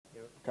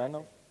Kind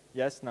of.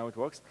 Yes, now it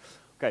works.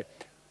 Okay.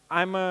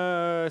 I'm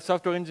a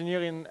software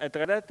engineer at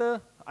Red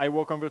Hat. I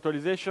work on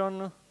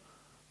virtualization.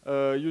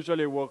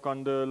 Usually work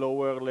on the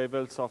lower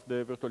levels of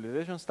the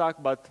virtualization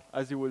stack, but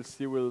as you will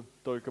see, we'll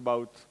talk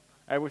about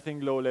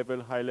everything low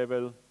level, high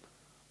level.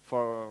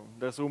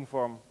 There's room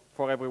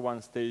for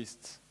everyone's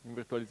tastes in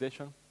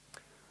virtualization.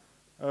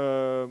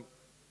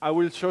 I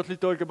will shortly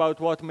talk about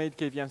what made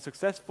KVM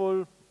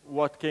successful,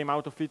 what came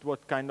out of it,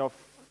 what kind of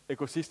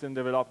ecosystem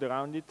developed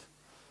around it,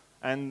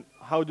 and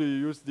how do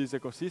you use this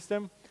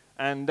ecosystem.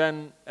 And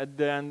then at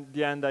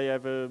the end I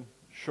have a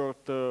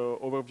short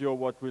overview of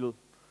what will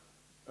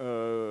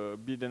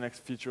be the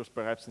next features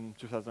perhaps in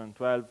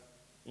 2012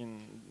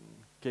 in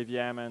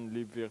KVM and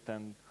libvirt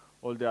and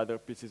all the other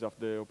pieces of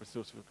the open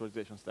source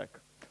virtualization stack.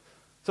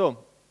 So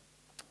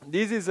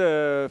this is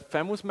a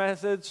famous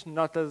message,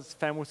 not as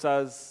famous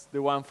as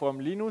the one from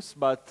Linus,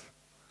 but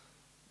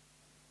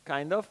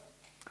kind of.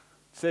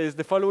 It says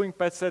the following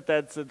patch set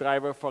adds a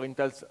driver for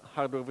Intel's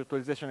hardware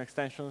virtualization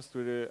extensions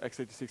to the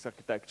x86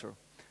 architecture.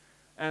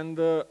 And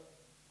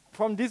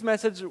from this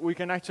message, we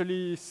can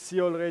actually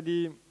see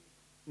already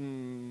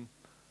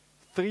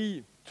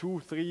three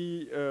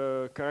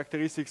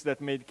characteristics that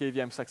made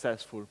KVM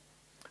successful.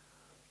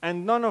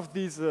 And none of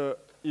these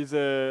is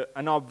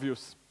an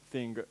obvious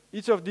thing.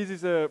 Each of these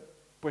is a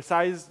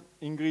precise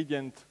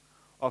ingredient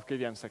of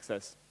KVM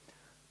success.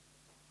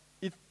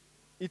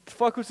 It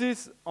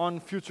focuses on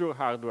future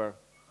hardware.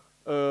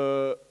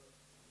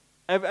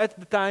 At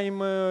the time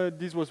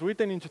this was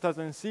written in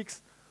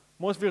 2006,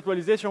 most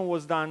virtualization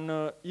was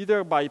done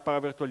either by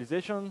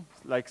paravirtualization,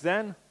 like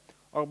Xen,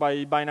 or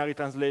by binary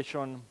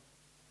translation,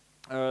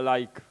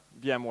 like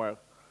VMware.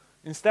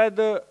 Instead,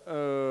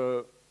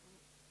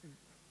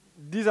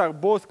 these are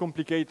both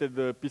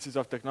complicated pieces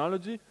of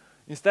technology.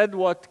 Instead,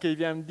 what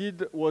KVM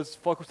did was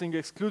focusing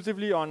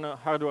exclusively on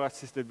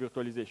hardware-assisted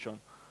virtualization,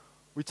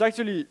 which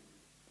actually,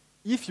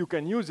 if you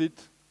can use it,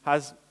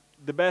 has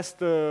the best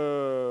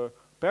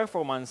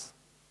performance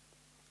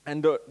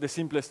and the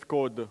simplest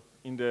code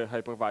in the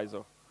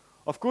hypervisor.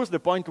 Of course, the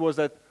point was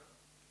that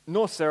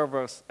no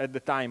servers at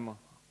the time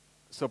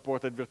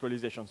supported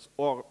virtualizations,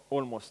 or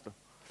almost.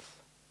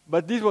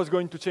 But this was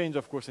going to change,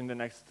 of course, in the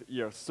next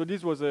years. So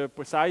this was a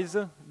precise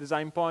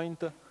design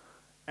point,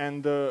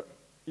 and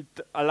it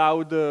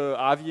allowed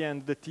Avi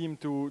and the team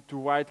to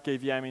write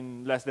KVM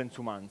in less than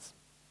 2 months.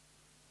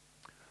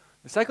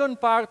 The second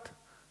part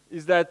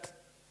is that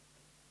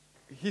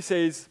he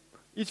says,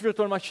 each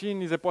virtual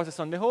machine is a process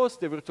on the host,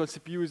 the virtual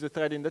CPU is a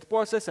thread in that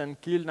process, and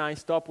kill,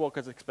 nice, stop, work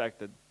as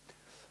expected.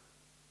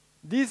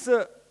 This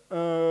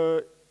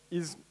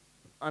is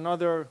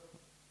another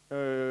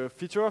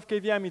feature of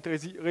KVM. It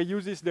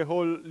reuses the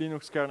whole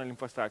Linux kernel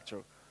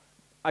infrastructure.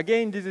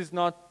 Again, this is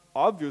not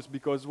obvious,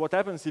 because what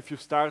happens if you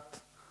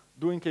start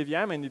doing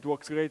KVM and it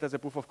works great as a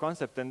proof of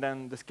concept, and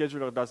then the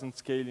scheduler doesn't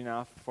scale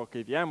enough for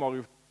KVM, or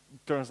it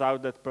turns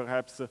out that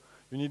perhaps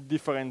you need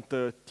different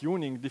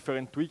tuning,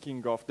 different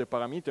tweaking of the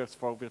parameters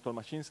for virtual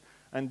machines,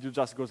 and you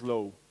just go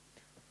slow.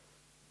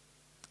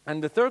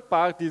 And the third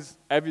part is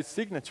Avi's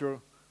signature,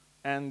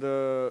 and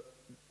a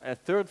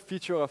third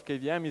feature of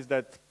KVM is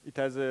that it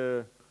has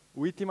a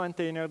witty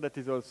maintainer that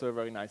is also a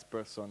very nice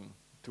person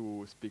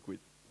to speak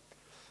with.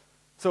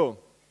 So,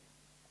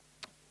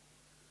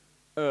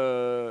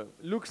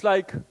 looks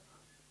like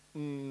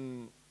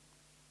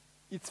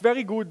it's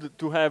very good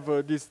to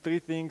have these three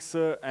things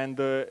and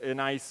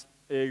a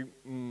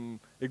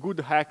good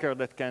hacker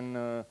that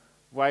can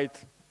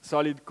write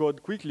solid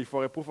code quickly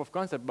for a proof of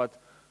concept, but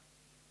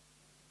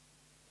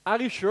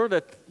are you sure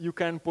that you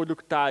can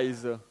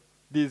productize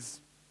these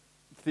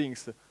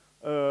things?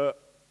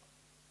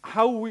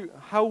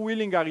 How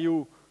willing are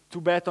you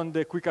to bet on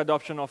the quick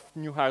adoption of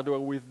new hardware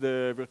with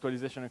the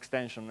virtualization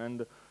extension?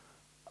 And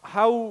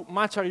how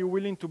much are you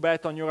willing to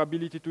bet on your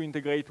ability to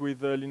integrate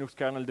with Linux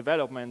kernel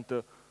development?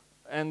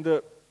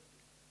 And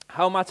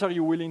how much are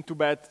you willing to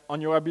bet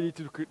on your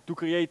ability to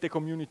create a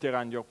community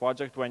around your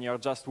project when you're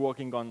just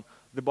working on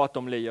the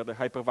bottom layer, the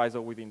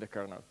hypervisor within the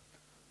kernel?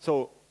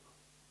 So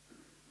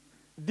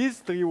these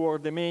three were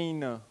the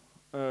main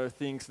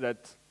things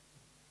that,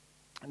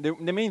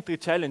 the main three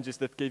challenges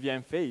that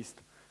KVM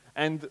faced.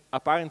 And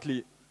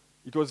apparently,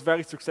 it was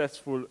very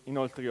successful in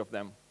all three of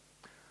them.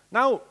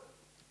 Now,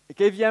 a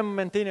KVM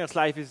maintainer's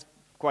life is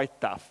quite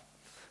tough,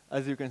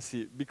 as you can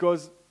see,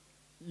 because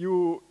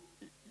you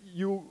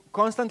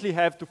constantly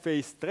have to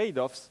face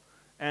trade-offs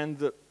and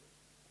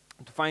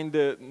to find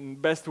the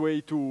best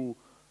way to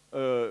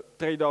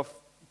trade off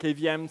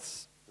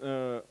KVM's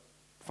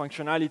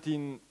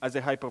functionality as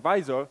a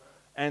hypervisor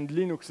and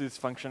Linux's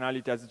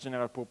functionality as a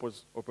general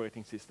purpose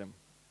operating system.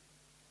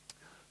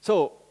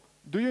 So,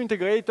 do you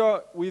integrate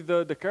with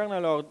the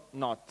kernel or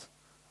not?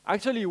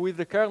 Actually, with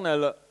the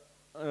kernel,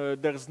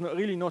 there's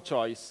really no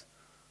choice.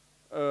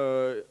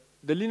 The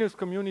Linux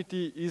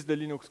community is the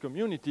Linux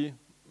community.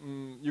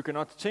 You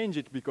cannot change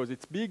it because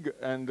it's big,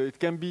 and it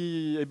can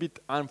be a bit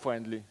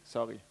unfriendly.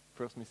 Sorry,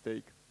 first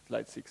mistake,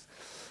 slide 6.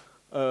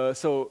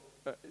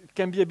 It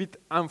can be a bit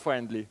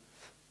unfriendly.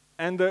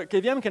 And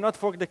KVM cannot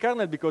fork the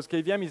kernel because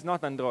KVM is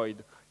not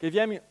Android.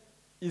 KVM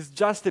is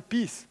just a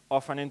piece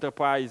of an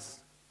enterprise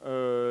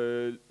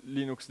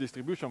Linux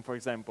distribution, for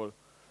example.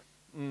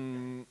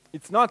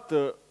 It's not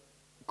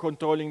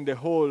controlling the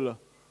whole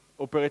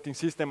operating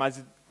system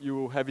as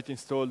you have it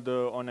installed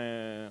on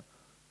a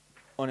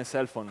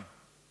cell phone.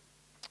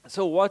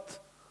 So what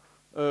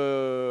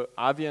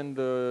Avi and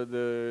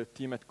the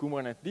team at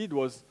Kubernetes did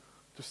was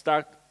to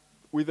start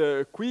with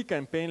a quick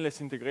and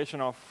painless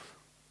integration of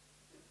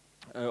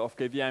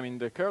KVM in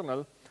the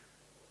kernel,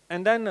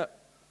 and then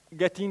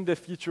get in the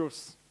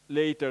features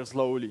later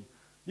slowly.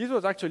 This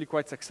was actually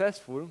quite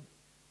successful,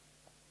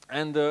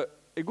 and a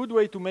good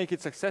way to make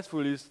it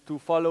successful is to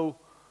follow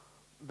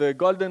the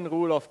golden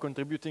rule of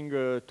contributing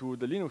to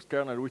the Linux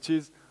kernel, which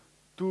is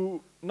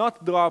to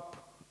not drop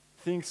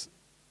things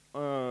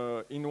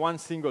in one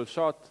single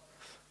shot.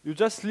 You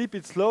just slip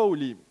it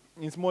slowly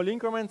in small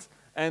increments,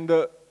 and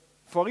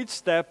for each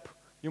step,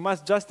 you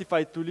must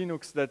justify to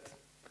Linux that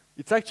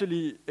it's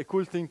actually a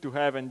cool thing to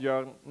have and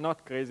you're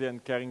not crazy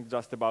and caring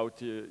just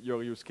about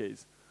your use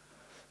case.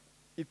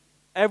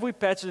 Every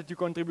patch that you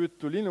contribute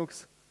to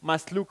Linux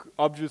must look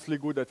obviously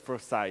good at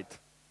first sight.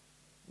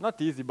 Not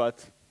easy,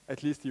 but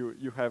at least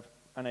you have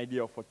an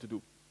idea of what to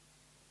do.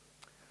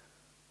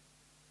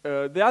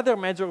 The other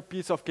major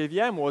piece of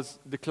KVM was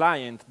the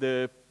client,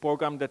 the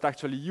program that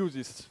actually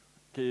uses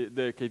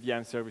the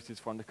KVM services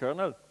from the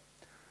kernel.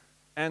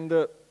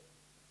 And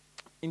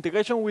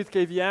integration with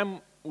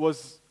KVM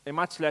was a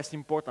much less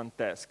important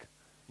task.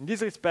 In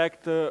this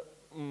respect,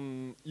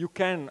 you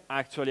can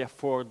actually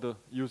afford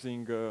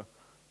using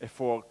a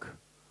fork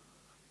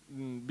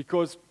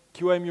because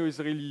QEMU is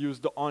really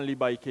used only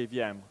by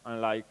KVM,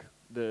 unlike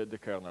the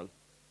kernel.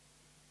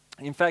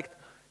 In fact,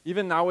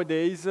 even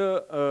nowadays,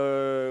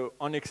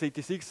 on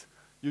x86,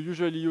 you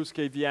usually use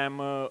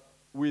KVM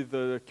with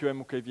the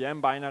QEMU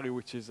KVM binary,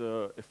 which is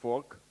a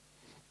fork.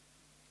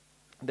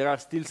 There are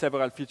still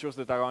several features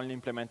that are only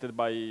implemented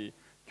by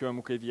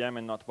QEMU KVM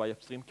and not by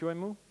upstream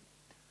QEMU.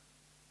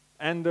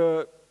 And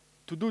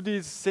to do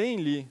this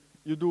sanely,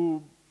 you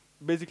do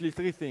basically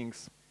three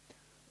things.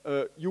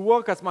 You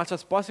work as much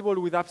as possible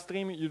with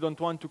upstream. You don't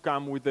want to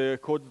come with a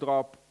code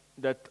drop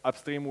that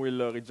upstream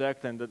will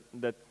reject and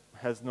that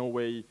has no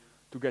way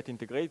to get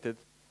integrated.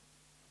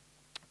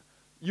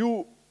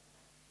 You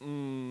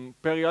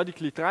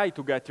periodically try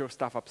to get your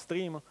stuff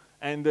upstream,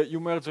 and you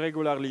merge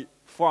regularly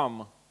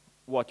from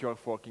what you're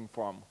forking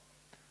from.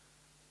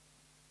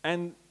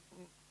 And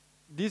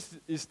this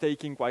is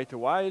taking quite a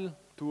while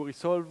to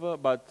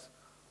resolve, but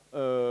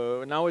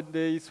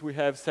nowadays we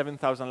have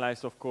 7,000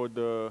 lines of code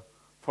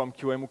from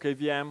QEMU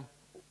KVM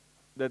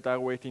that are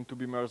waiting to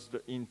be merged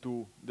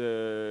into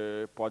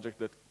the project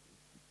that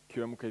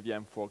QEMU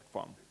KVM forked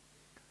from.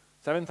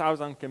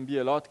 7,000 can be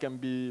a lot, can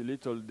be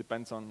little,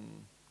 depends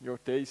on your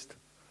taste.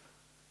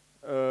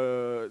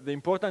 The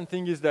important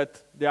thing is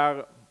that they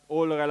are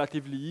all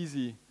relatively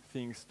easy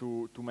things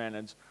to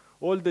manage.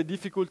 All the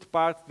difficult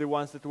parts, the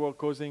ones that were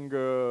causing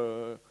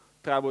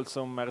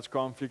troublesome merge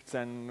conflicts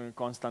and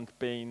constant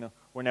pain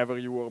whenever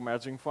you were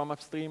merging from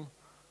upstream,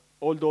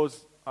 all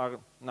those are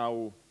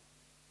now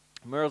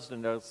merged,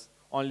 and there's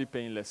only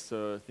painless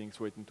things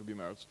waiting to be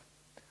merged.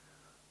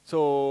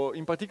 So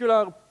in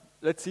particular,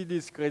 let's see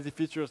these crazy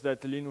features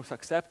that Linux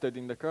accepted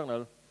in the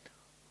kernel.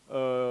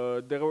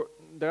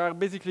 There are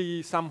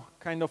basically some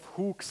kind of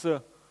hooks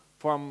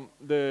from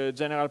the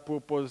general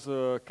purpose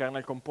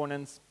kernel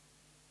components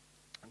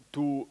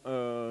to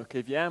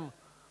KVM,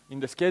 in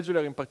the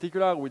scheduler in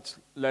particular, which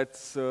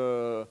lets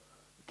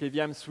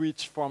KVM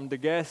switch from the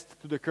guest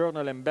to the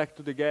kernel and back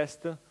to the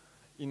guest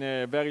in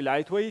a very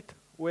lightweight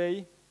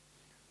way.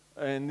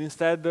 And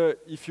instead,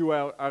 if you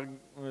are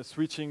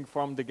switching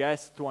from the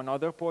guest to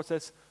another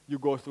process, you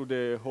go through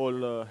the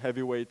whole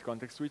heavyweight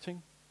context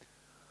switching.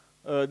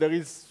 There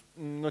is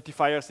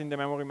notifiers in the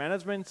memory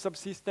management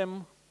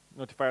subsystem.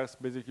 Notifiers,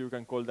 basically, you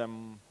can call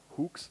them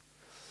hooks,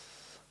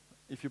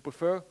 if you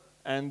prefer.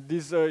 And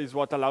this is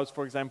what allows,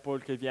 for example,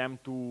 KVM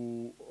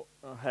to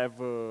have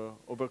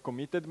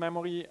overcommitted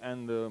memory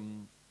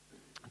and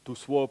to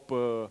swap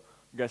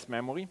guest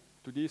memory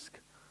to disk.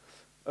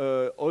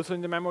 Also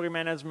in the memory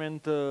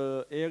management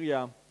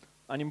area,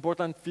 an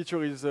important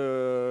feature is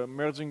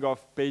merging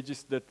of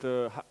pages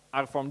that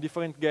are from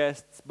different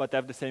guests but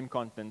have the same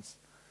contents.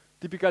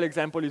 Typical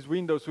example is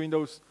Windows.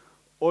 Windows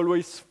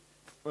always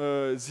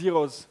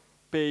zeros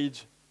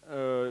pages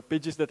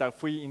that are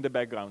free in the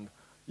background.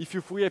 If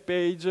you free a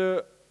page,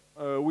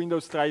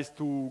 Windows tries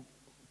to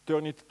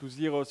turn it to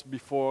zeros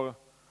before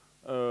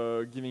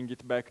giving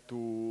it back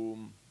to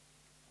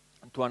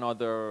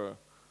another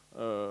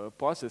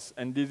process,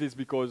 and this is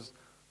because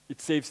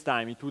it saves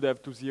time. It would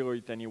have to zero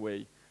it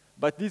anyway.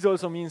 But this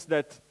also means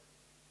that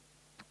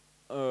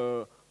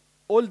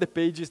all the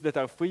pages that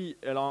are free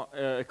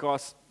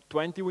across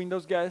 20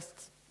 Windows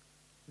guests,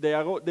 they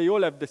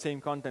all have the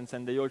same contents,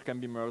 and they all can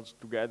be merged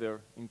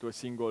together into a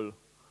single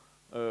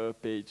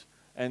page.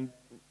 And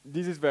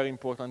this is very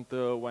important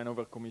when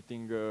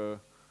overcommitting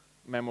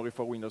memory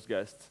for Windows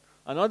guests.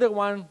 Another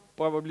one,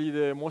 probably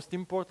the most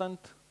important,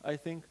 I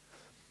think,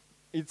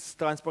 it's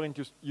transparent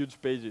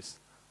huge pages.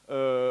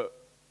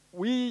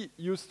 We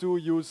used to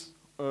use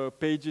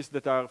pages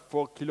that are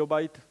 4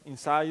 kilobyte in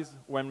size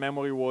when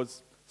memory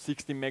was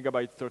 60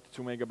 megabytes,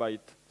 32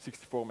 megabytes,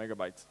 64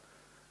 megabytes.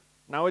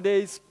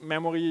 Nowadays,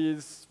 memory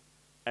is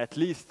at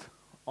least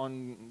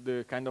on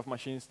the kind of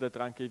machines that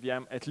run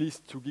KVM, at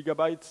least 2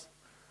 gigabytes.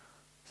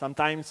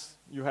 Sometimes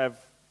you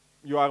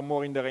are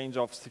more in the range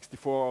of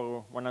 64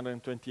 or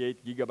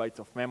 128 gigabytes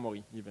of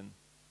memory even.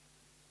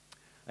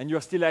 And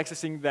you're still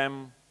accessing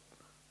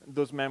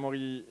those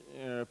memory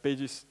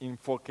pages in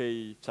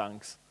 4K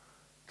chunks.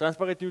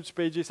 Transparent huge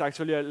pages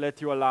actually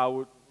let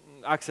you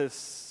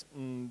access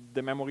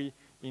the memory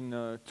in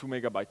 2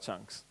 megabyte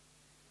chunks.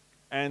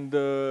 And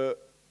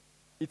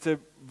it's a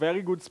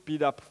very good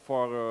speed up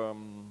for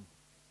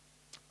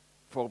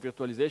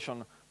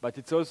virtualization, but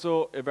it's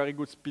also a very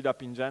good speed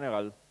up in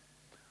general.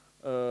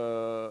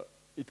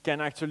 It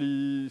can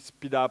actually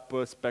speed up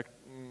spec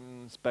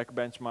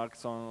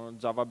benchmarks on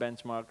Java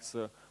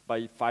benchmarks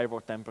by 5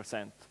 or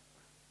 10%.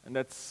 And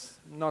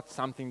that's not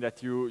something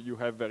that you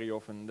have very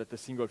often, that a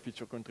single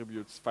feature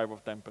contributes 5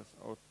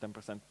 or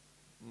 10%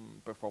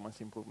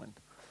 performance improvement.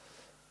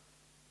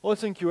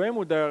 Also in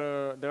QEMU,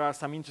 there are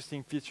some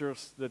interesting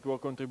features that were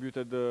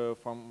contributed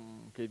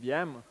from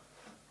KVM.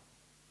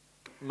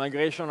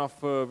 Migration of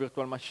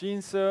virtual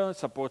machines,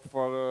 support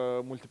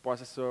for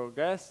multiprocessor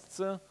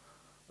guests,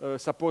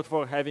 support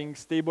for having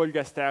stable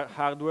guest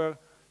hardware.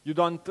 You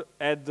don't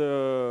add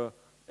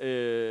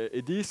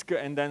a disk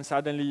and then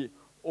suddenly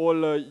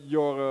all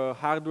your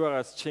hardware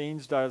has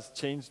changed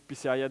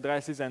PCI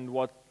addresses, and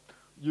what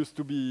used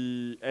to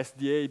be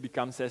SDA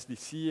becomes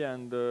SDC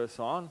and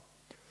so on.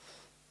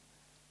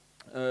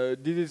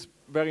 This is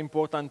very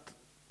important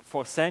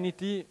for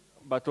sanity,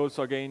 but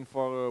also again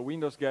for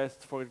Windows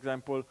guests, for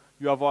example.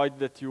 You avoid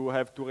that you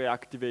have to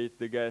reactivate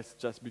the guest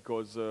just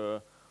because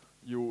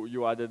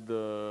you added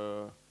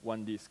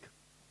one disk.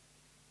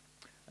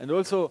 And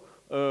also,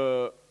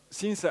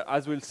 since,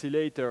 as we'll see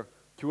later,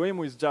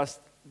 QEMU is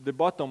just the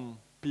bottom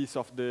piece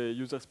of the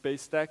user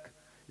space stack,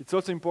 it's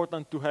also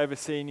important to have a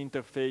sane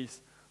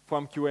interface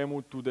from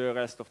QEMU to the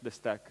rest of the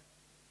stack.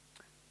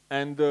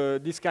 And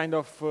this kind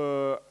of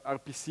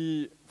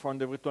RPC from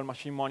the virtual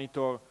machine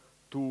monitor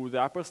to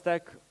the upper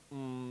stack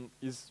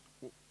is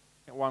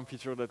one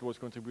feature that was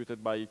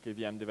contributed by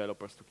KVM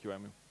developers to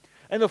QEMU.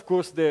 And of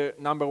course, the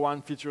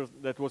 #1 feature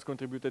that was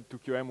contributed to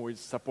QEMU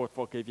is support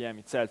for KVM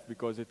itself,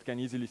 because it can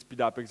easily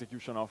speed up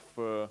execution of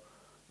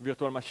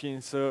virtual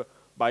machines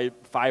by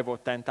 5 or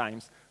 10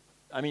 times.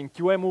 I mean,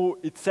 QEMU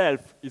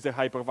itself is a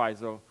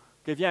hypervisor.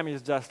 KVM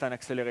is just an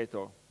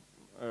accelerator.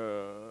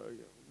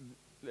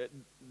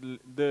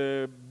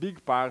 The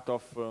big part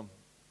of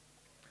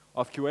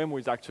QEMU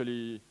is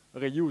actually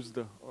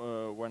reused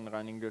when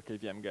running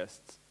KVM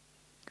guests.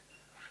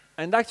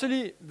 And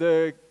actually,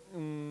 this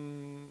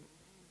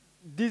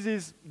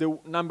is the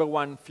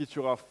 #1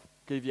 feature of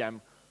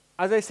KVM.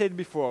 As I said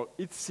before,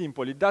 it's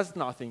simple. It does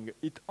nothing.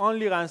 It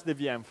only runs the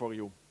VM for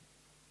you.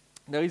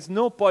 There is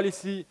no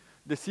policy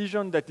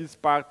decision that is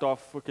part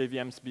of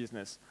KVM's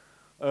business.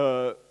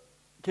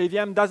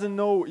 KVM doesn't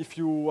know if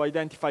you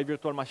identify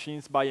virtual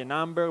machines by a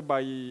number,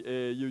 by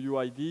a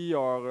UUID,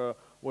 or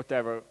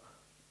whatever.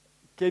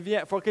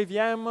 For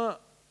KVM,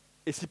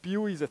 a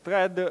CPU is a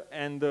thread,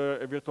 and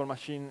a virtual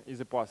machine is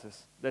a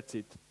process. That's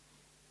it.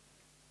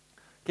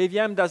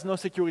 KVM does no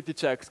security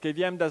checks.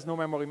 KVM does no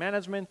memory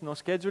management, no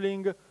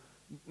scheduling,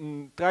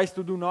 tries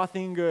to do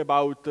nothing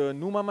about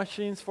NUMA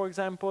machines, for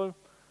example.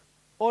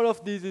 All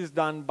of this is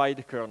done by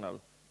the kernel.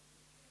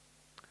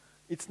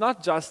 It's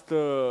not just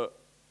a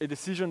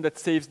decision that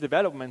saves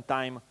development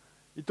time.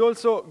 It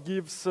also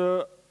gives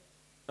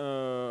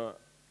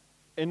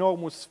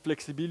enormous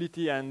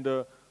flexibility,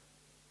 and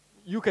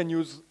you can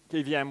use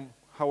KVM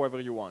however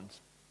you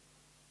want.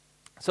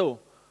 So,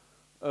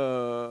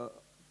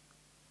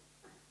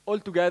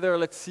 altogether,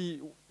 let's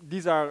see,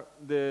 these are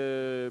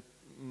the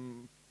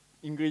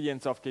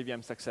ingredients of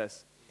KVM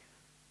success.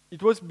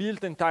 It was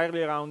built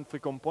entirely around the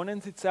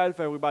components itself.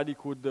 Everybody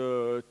could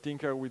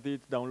tinker with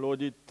it,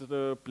 download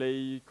it,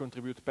 play,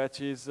 contribute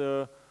patches,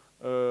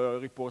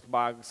 report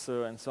bugs,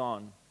 and so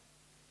on.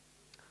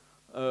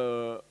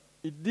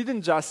 It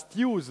didn't just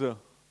use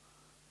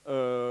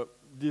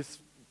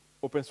these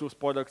open source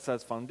products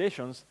as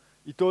foundations.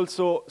 It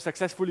also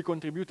successfully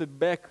contributed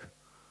back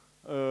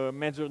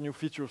major new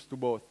features to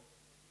both.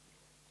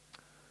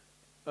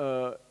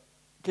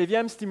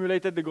 KVM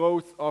stimulated the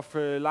growth of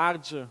a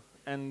large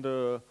and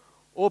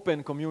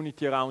open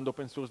community around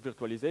open source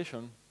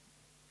virtualization.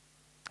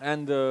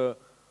 And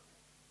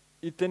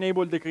it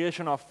enabled the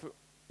creation of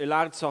a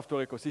large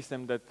software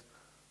ecosystem that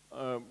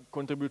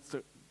contributes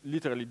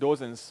literally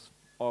dozens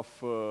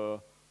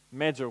of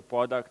major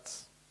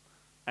products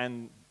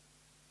and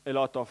a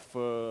lot of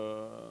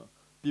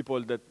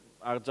people that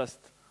are just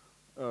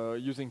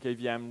using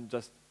KVM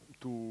just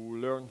to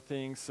learn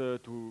things,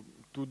 to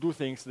do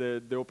things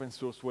the open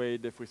source way,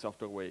 the free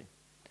software way.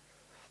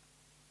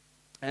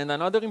 And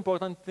another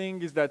important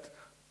thing is that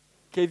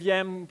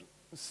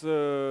KVM's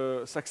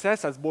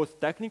success has both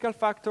technical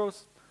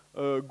factors,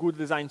 good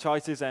design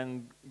choices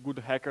and good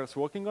hackers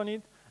working on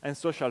it, and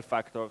social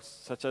factors,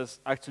 such as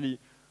actually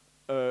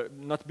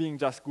not being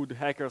just good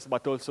hackers,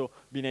 but also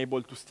being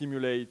able to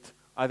stimulate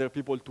other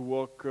people to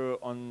work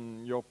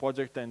on your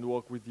project and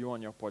work with you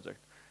on your project.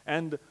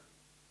 And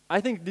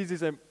I think this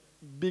is a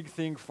big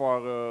thing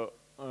for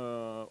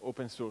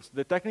open source.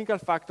 The technical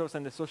factors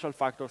and the social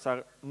factors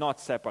are not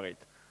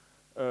separate.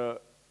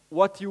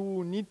 What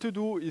you need to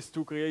do is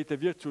to create a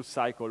virtuous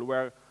cycle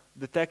where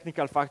the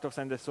technical factors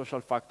and the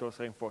social factors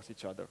reinforce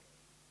each other.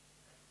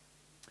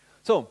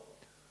 So,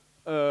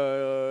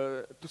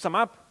 to sum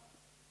up,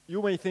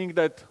 you may think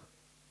that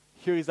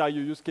here is how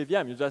you use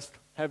KVM. You just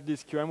have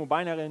this QEMU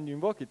binary and you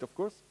invoke it, of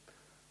course.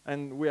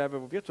 And we have a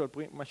virtual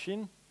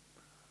machine.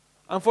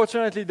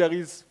 Unfortunately, there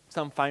is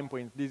some fine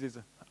print. This is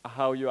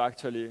how you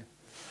actually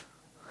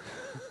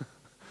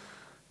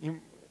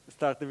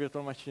start the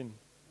virtual machine.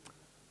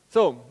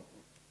 So,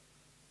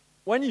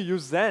 when you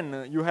use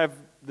Zen, you have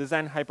the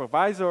Zen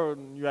hypervisor,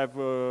 you have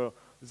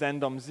Zen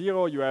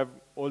DOM0, you have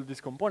all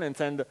these components,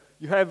 and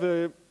you have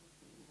a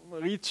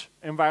rich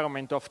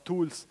environment of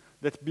tools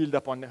that build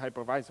upon the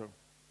hypervisor.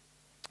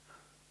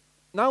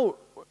 Now,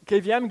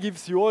 KVM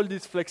gives you all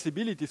this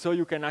flexibility, so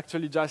you can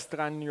actually just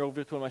run your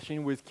virtual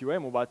machine with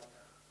QEMU, but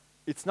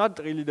it's not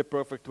really the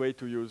perfect way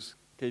to use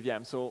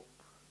KVM. So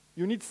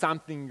you need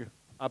something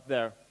up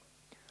there.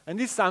 And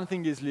this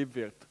something is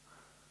libvirt.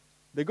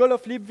 The goal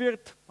of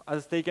libvirt,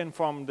 as taken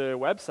from the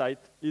website,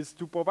 is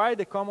to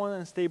provide a common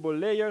and stable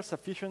layer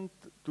sufficient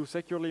to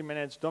securely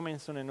manage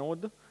domains on a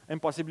node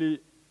and possibly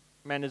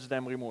manage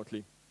them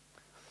remotely.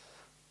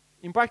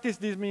 In practice,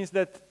 this means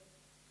that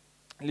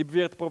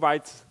libvirt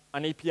provides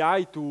an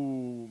API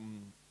to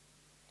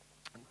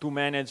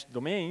manage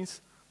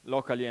domains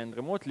locally and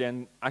remotely,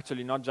 and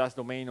actually not just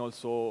domain,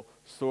 also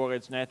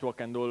storage,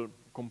 network, and all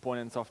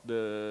components of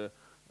the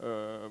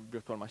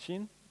virtual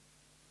machine.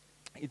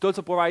 It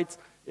also provides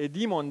a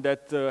daemon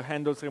that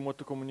handles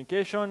remote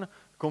communication,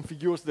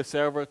 configures the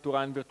server to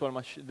run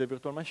the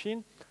virtual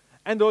machine,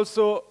 and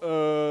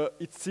also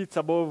it sits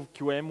above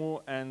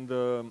QEMU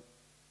and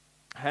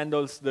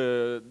handles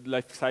the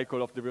life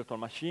cycle of the virtual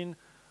machine,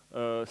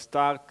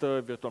 start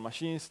virtual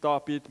machine,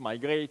 stop it,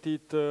 migrate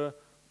it,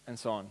 and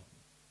so on.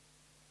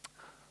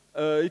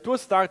 It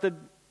was started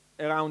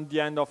around the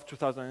end of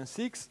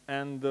 2006,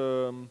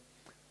 and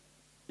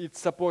it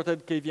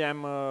supported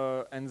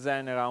KVM and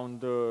Zen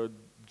around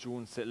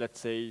June, let's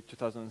say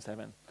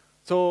 2007.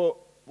 So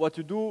what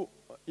you do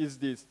is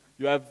this.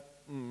 You have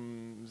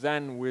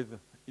Zen with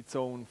its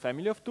own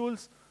family of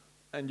tools,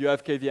 and you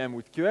have KVM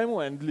with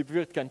QEMU, and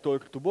libvirt can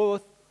talk to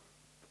both.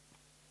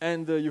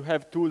 And you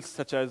have tools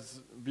such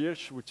as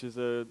Virch, which is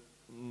a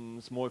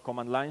small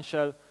command line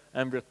shell,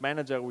 and Virt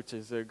Manager, which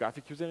is a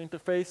graphic user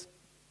interface.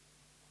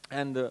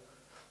 And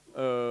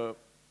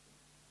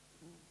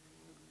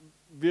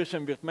Virch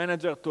and Virt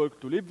Manager talk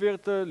to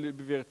libvirt,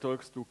 libvirt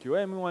talks to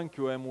QEMU, and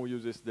QEMU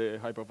uses the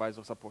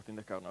hypervisor support in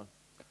the kernel.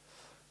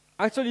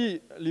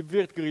 Actually,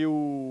 libvirt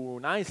grew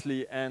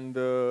nicely, and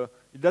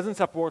it doesn't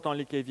support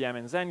only KVM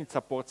and Zen. It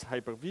supports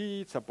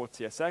Hyper-V, it supports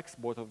CSX.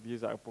 Both of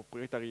these are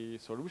proprietary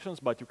solutions,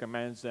 but you can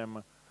manage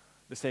them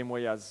the same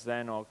way as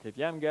Zen or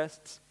KVM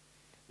guests.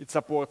 It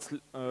supports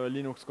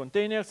Linux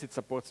containers, it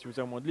supports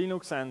user mode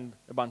Linux, and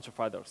a bunch of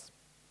others.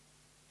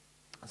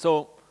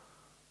 So,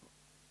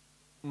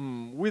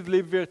 with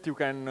libvirt, you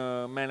can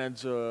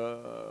manage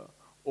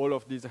all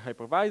of these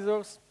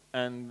hypervisors,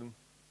 and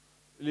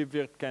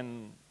libvirt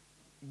can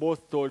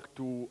both talk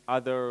to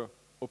other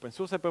open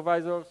source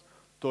hypervisors,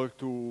 talk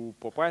to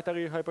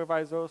proprietary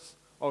hypervisors,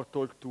 or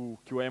talk to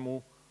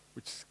QEMU,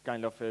 which is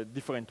kind of a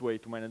different way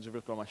to manage a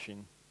virtual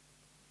machine.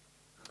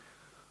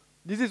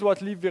 This is what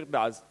libvirt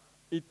does.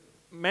 It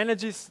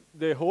manages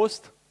the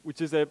host,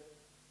 which is a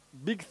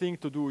big thing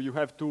to do. You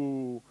have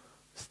to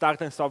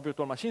start and stop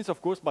virtual machines,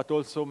 of course, but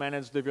also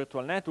manage the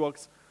virtual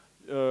networks,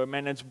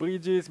 manage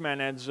bridges,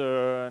 manage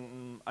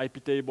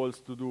IP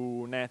tables to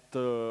do net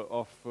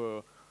of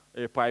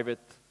a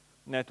private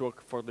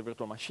network for the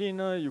virtual machine.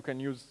 You can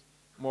use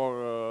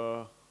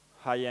more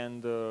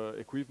high-end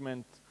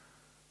equipment,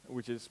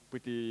 which is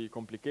pretty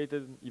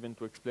complicated even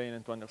to explain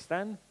and to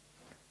understand.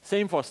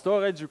 Same for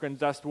storage. You can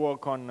just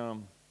work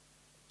on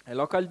a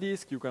local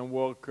disk. You can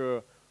work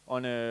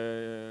on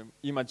an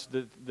image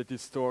that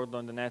is stored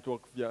on the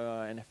network via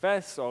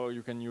NFS, or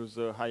you can use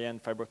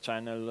high-end fiber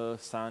channel,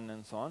 SAN,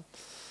 and so on.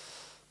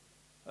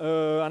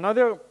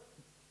 Another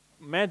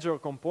major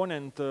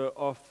component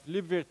of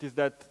libvirt is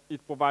that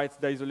it provides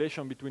the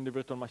isolation between the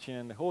virtual machine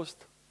and the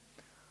host.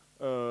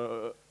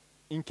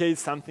 In case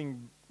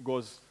something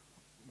goes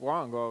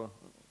wrong, or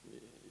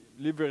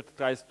libvirt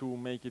tries to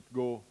make it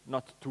go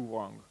not too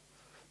wrong,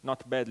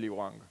 not badly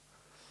wrong.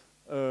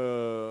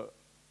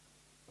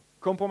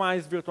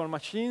 Compromised virtual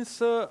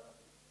machines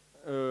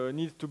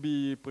need to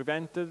be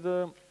prevented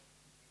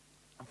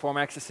from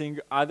accessing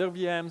other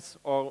VMs,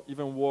 or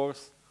even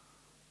worse,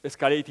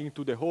 escalating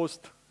to the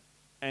host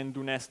and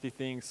do nasty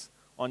things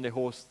on the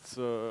host's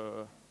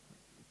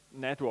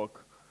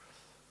network.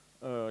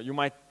 You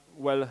might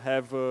well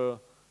have a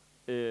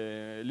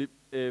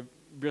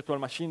virtual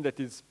machine that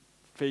is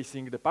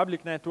facing the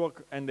public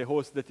network and the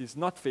host that is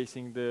not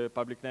facing the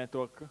public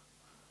network.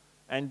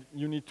 And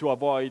you need to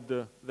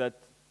avoid that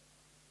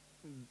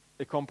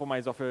a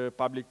compromise of a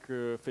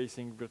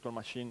public-facing virtual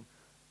machine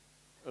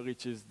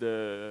reaches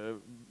the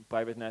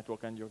private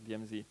network and your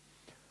DMZ.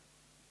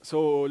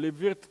 So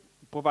libvirt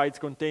provides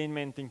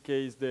containment in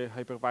case the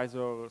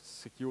hypervisor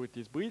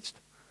security is breached.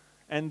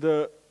 And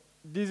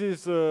this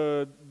is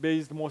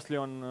based mostly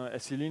on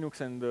SE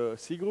Linux and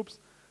C groups.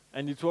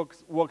 And it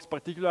works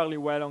particularly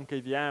well on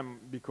KVM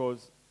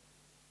because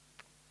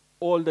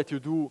all that you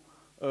do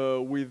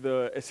with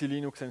SE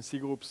Linux and C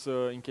groups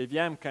in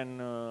KVM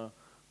can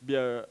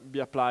be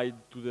applied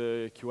to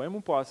the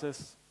QEMU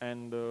process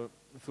and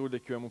through the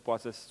QEMU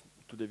process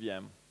to the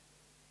VM.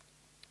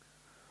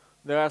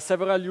 There are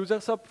several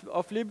users of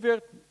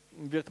libvirt.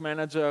 Virt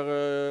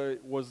Manager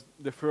was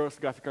the first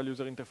graphical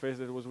user interface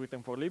that was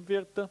written for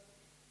libvirt.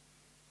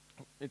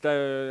 It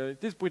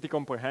is pretty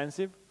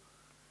comprehensive.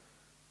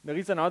 There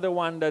is another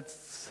one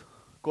that's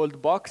called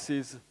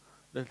Boxes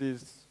that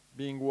is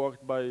being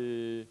worked by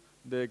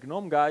the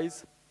GNOME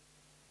guys.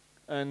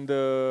 And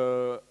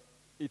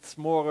it's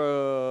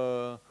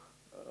more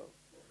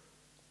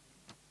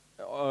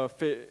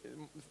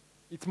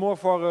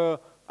for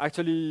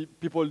actually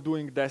people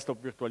doing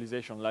desktop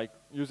virtualization, like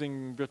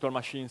using virtual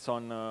machines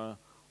on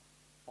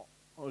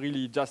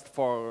really just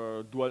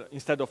for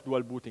instead of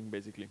dual booting,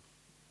 basically.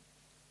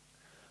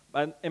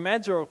 But a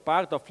major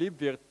part of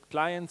libvirt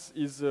clients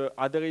is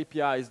other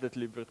APIs that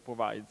libvirt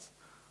provides.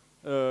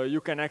 You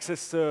can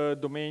access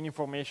domain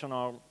information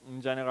or, in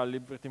general,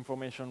 libvirt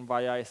information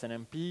via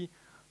SNMP,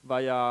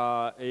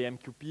 via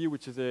AMQP,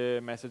 which is a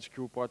message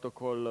queue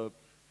protocol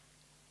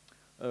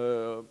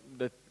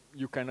that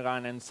you can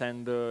run and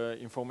send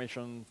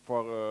information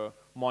for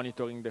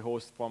monitoring the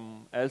host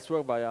from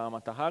elsewhere via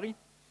Matahari.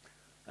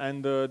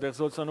 And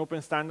there's also an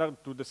open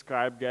standard to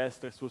describe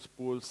guest, resource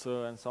pools,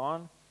 and so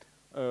on.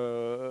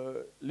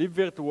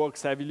 libvirt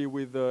works heavily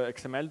with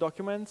XML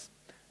documents,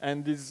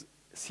 and this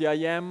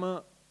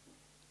CIM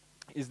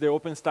is the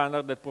open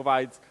standard that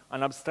provides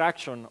an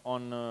abstraction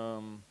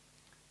on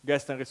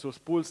guest and resource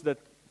pools that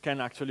can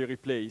actually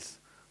replace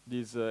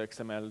these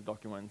XML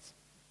documents.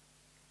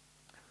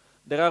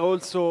 There are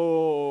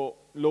also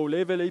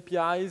low-level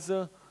APIs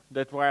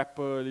that wrap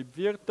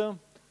libvirt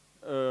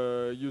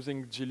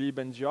using glib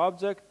and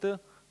gobject.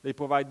 They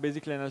provide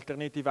basically an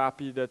alternative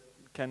API that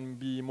can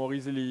be more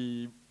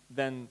easily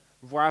then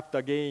wrapped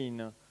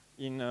again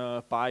in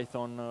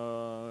Python,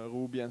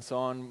 Ruby, and so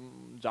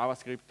on,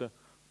 JavaScript,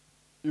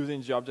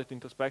 using gobject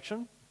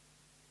introspection.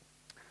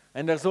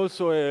 And there's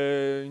also,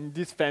 in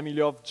this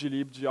family of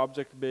glib,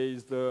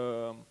 gobject-based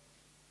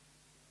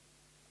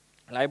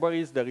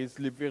libraries, there is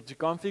libvirt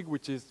gconfig,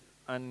 which is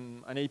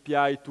an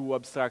API to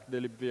abstract the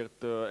libvirt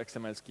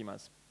XML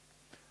schemas.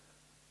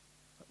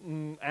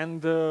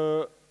 And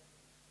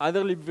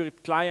other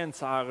libvirt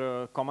clients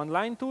are command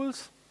line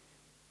tools.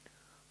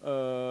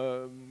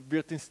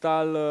 Virt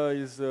install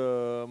is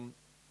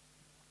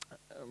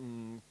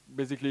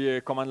basically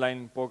a command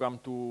line program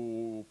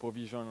to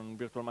provision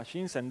virtual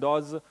machines, and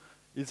DOS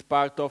is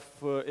part of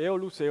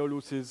Aeolus.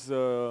 Aeolus is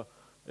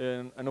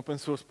an open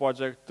source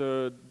project.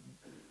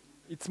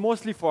 It's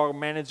mostly for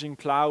managing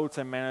clouds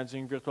and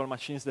managing virtual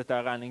machines that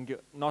are running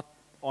not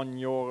on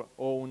your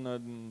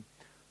own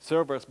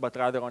servers, but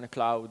rather on a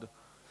cloud.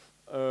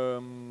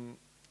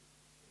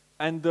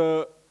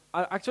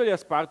 Actually,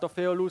 as part of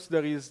Aeolus,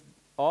 there is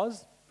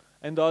Oz,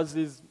 and Oz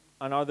is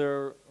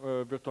another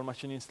virtual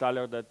machine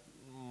installer that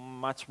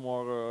much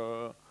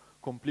more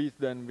complete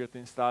than virt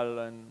install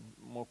and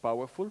more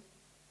powerful.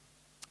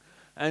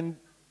 And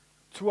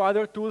two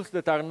other tools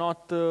that are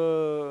not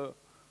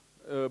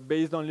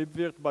based on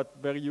libvirt but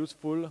very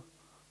useful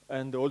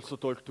and also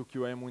talk to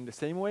QEMU in the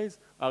same ways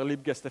are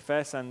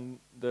libguestfs and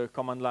the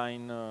command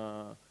line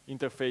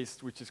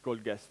interface, which is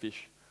called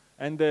guestfish.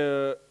 And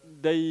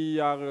they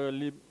are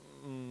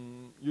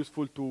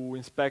useful to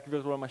inspect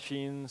virtual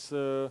machines,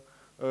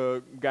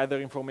 gather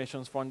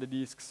information from the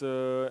disks,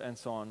 and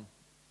so on.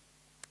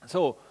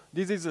 So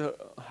this is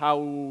how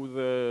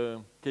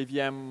the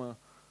KVM,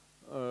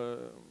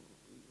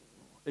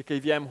 a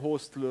KVM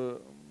host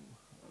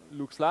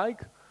looks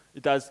like.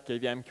 It has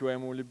KVM,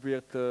 QEMU,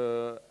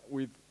 libvirt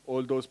with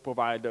all those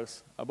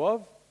providers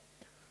above.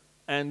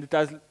 And it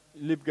has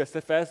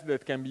libguestfs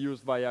that can be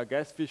used via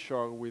guestfish,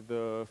 or with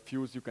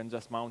Fuse you can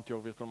just mount your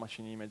virtual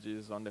machine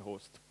images on the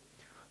host.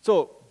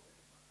 So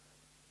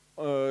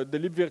the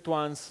libvirt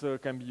ones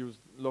can be used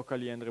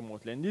locally and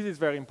remotely. And this is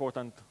very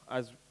important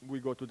as we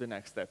go to the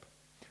next step.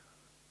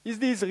 Is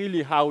this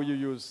really how you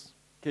use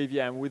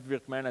KVM with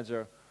Virt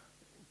Manager?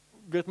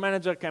 Virt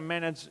Manager can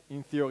manage,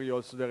 in theory,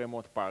 also the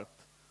remote part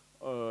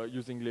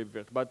using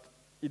libvirt, but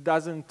it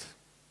doesn't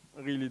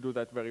really do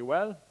that very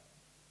well.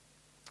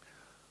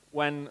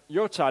 When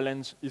your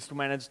challenge is to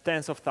manage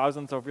tens of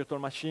thousands of virtual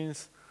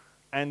machines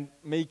and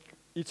make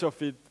each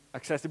of it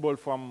accessible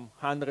from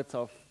hundreds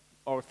of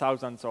or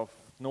thousands of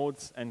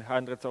nodes and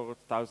hundreds or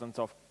thousands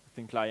of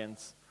thin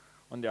clients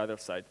on the other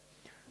side.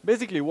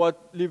 Basically,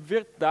 what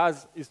libvirt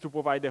does is to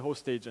provide a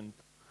host agent.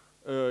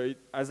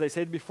 As I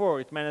said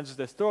before, it manages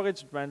the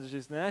storage, it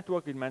manages the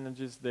network, it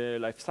manages the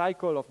life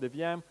cycle of the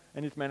VM,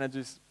 and it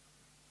manages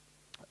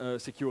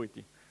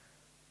security.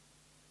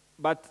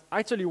 But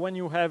actually, when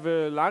you have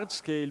a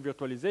large-scale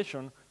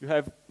virtualization, you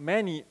have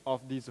many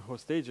of these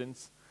host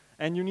agents,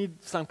 and you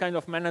need some kind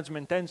of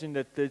management engine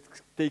that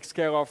takes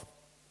care of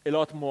a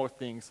lot more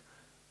things.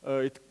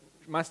 It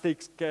must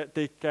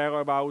take care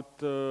about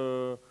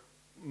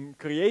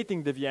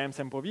creating the VMs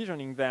and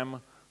provisioning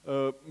them,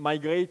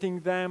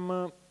 migrating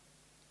them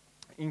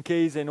in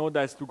case a node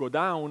has to go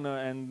down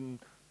and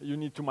you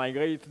need to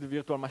migrate the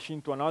virtual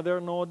machine to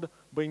another node,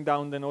 bring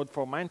down the node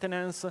for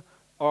maintenance,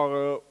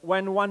 or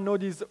when one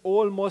node is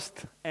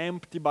almost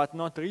empty but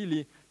not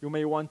really, you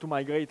may want to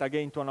migrate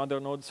again to another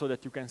node so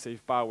that you can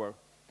save power.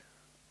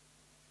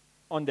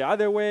 On the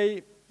other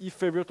way,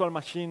 if a virtual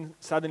machine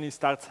suddenly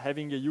starts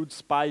having a huge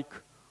spike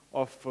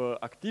of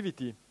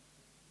activity,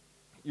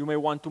 you may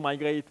want to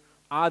migrate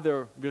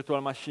other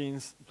virtual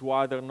machines to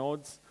other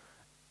nodes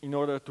in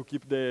order to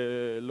keep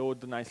the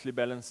load nicely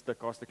balanced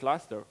across the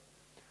cluster.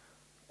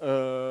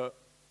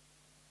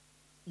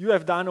 You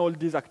have done all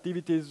these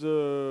activities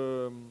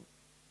with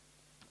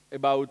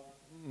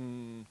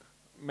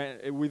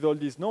all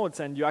these nodes,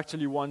 and you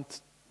actually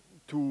want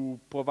to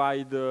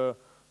provide a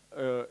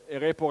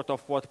report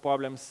of what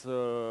problems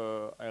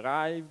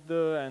arrived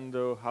and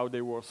how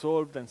they were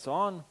solved and so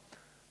on.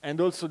 And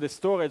also the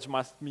storage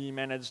must be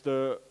managed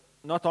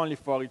not only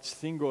for each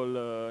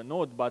single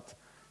node, but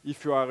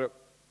if you are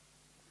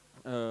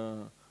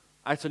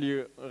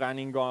actually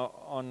running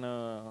on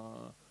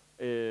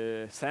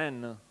a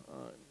SAN,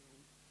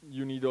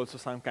 you need also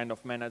some kind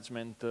of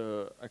management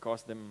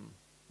across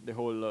the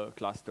whole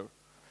cluster.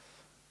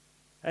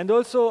 And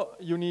also,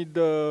 you need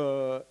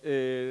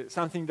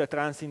something that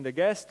runs in the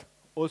guest,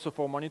 also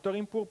for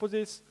monitoring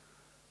purposes,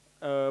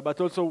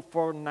 but also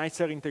for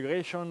nicer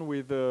integration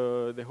with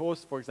the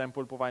host, for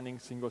example, providing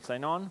single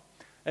sign-on,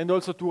 and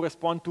also to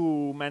respond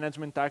to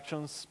management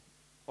actions.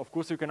 Of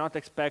course, you cannot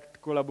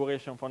expect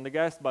collaboration from the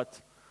guest,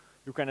 but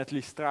you can at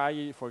least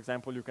try. For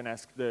example, you can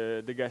ask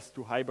the guest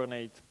to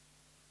hibernate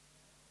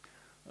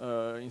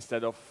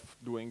instead of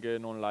doing a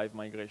non-live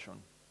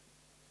migration.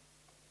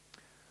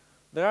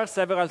 There are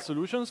several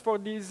solutions for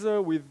this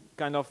with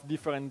kind of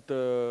different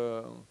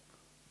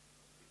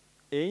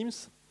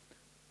aims.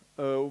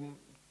 There's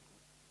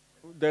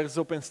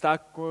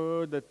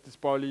OpenStack that is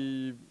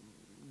probably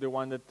the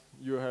one that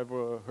you have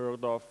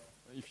heard of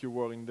if you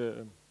were in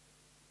the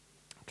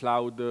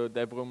cloud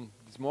dev room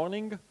this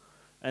morning.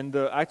 And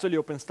actually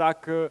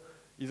OpenStack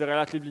is a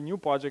relatively new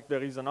project.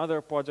 There is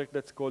another project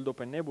that's called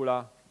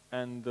OpenNebula,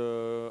 and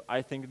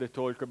I think the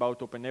talk about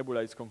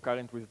OpenNebula is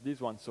concurrent with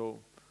this one, so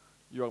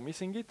you are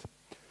missing it.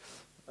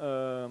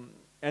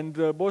 And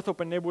both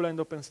OpenNebula and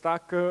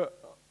OpenStack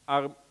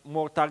are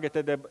more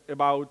targeted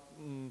about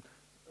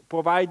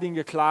providing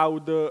a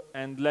cloud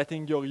and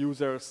letting your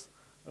users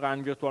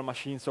run virtual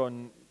machines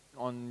on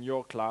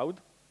your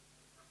cloud.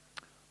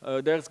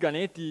 There's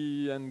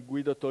Ganeti, and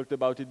Guido talked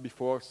about it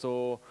before,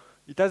 so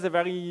it has a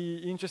very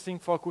interesting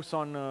focus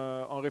on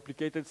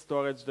replicated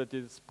storage that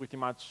is pretty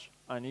much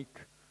unique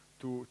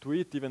to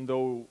it, even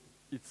though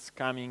it's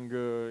coming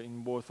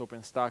in both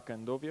OpenStack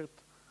and Ovirt.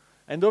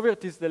 And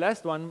Ovirt is the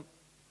last one,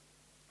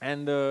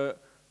 and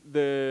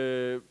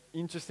the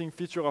interesting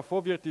feature of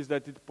Ovirt is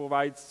that it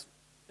provides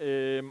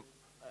a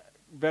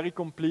very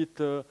complete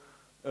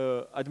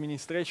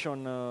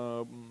administration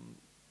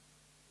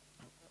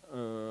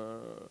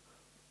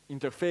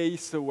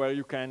interface where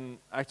you can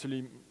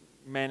actually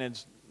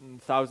manage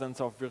thousands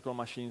of virtual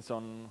machines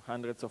on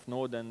hundreds of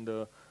nodes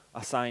and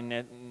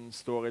assign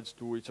storage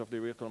to each of the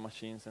virtual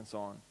machines and so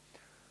on.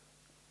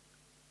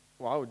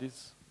 Wow,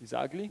 this is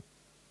ugly.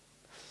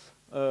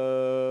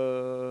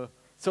 So,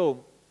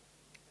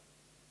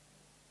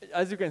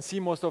 as you can see,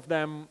 most of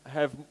them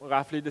have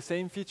roughly the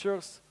same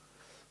features.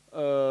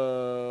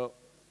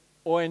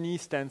 ONE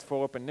stands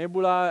for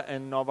OpenNebula,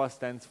 and Nova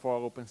stands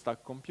for OpenStack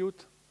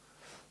Compute.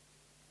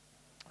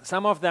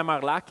 Some of them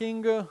are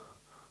lacking.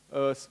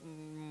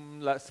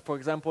 For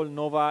example,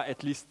 Nova,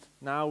 at least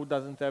now,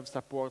 doesn't have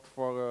support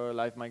for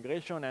live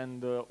migration,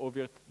 and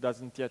Ovirt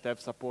doesn't yet have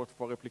support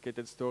for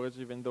replicated storage,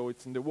 even though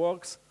it's in the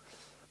works.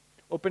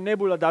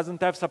 OpenNebula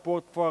doesn't have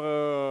support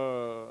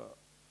for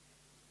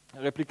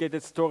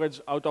replicated storage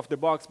out of the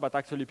box, but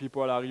actually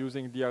people are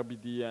using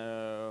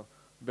DRBD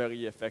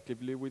very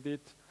effectively with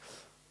it.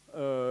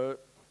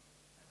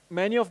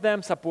 Many of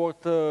them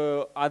support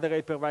other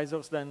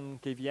hypervisors than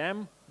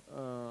KVM,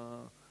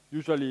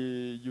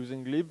 usually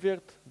using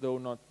libvirt, though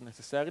not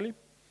necessarily.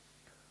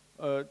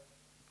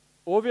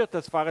 Ovirt,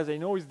 as far as I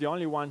know, is the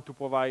only one to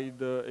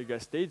provide a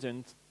guest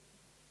agent.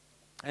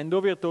 And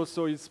Ovirt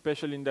also is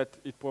special in that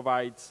it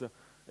provides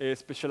a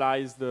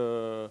specialized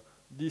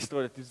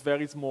distro that is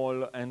very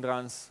small and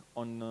runs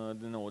on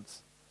the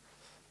nodes.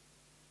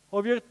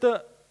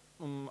 Ovirt,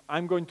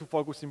 I'm going to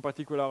focus in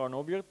particular on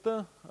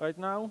Ovirt right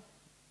now.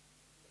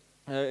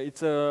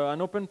 It's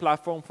an open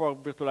platform for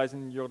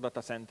virtualizing your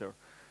data center.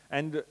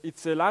 And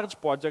it's a large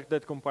project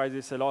that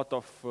comprises a lot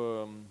of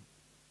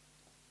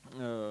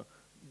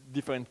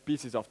different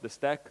pieces of the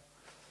stack.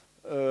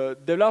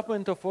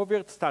 Development of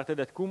Ovirt started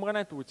at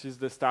Cumbranet, which is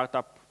the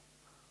startup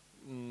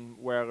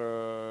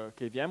where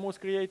KVM was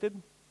created.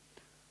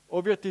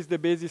 Ovirt is the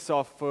basis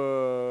of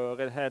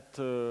Red Hat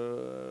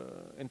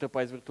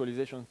Enterprise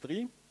Virtualization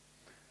 3.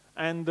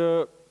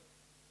 And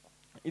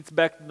it's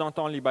backed not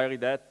only by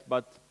Red Hat,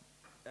 but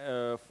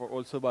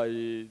also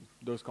by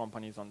those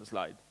companies on the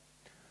slide.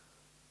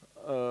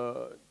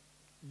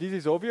 This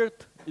is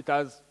Ovirt. It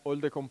has all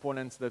the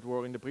components that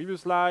were in the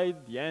previous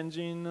slide, the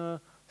engine,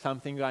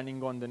 something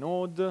running on the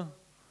node,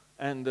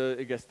 and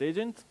a guest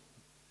agent.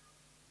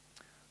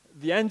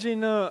 The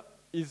engine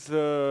is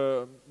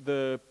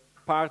the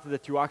part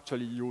that you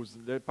actually use,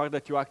 the part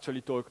that you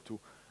actually talk to.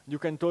 You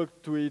can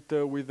talk to it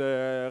with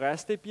a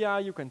REST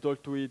API, you can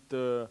talk to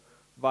it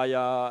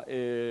via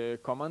a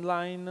command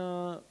line,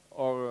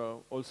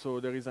 or also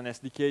there is an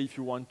SDK if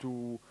you want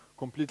to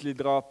completely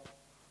drop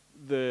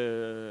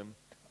the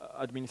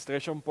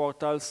administration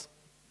portals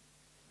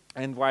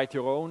and write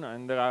your own,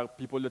 and there are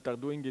people that are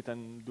doing it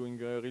and doing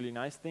really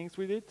nice things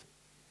with it.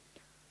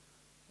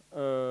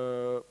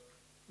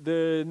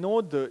 The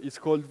node is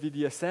called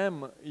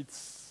VDSM. It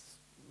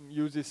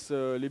uses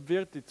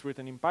libvirt. It's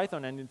written in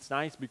Python, and it's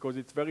nice because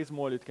it's very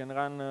small. It can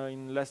run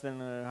in less than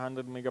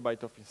 100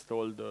 megabytes of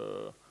installed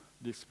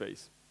disk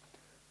space.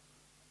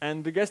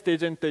 And the guest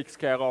agent takes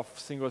care of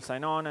single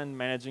sign-on and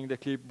managing the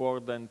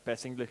clipboard and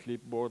passing the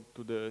clipboard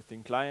to the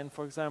thin client,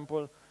 for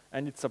example.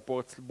 And it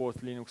supports both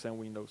Linux and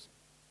Windows.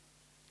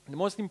 The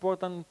most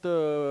important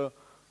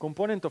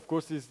component, of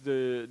course, is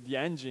the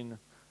engine.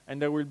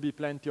 And there will be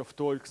plenty of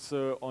talks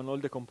on all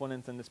the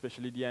components and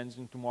especially the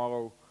engine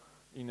tomorrow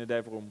in a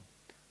dev room.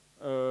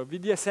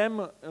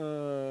 VDSM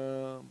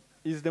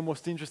is the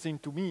most interesting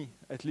to me,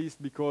 at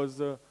least,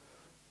 because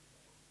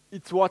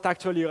it's what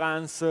actually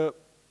runs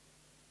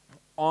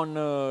on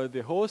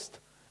the host,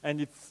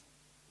 and it's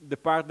the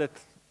part that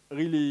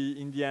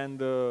really, in the end,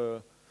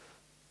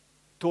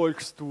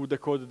 talks to the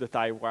code that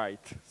I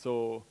write.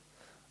 So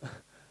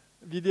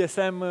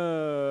VDSM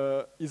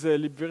is a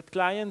libvirt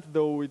client,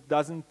 though it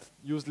doesn't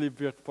use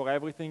libvirt for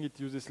everything. It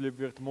uses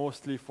libvirt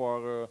mostly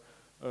for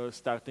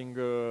starting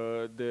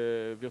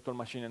the virtual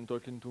machine and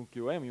talking to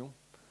QEMU.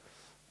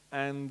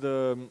 And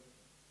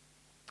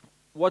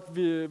what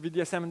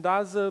VDSM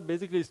does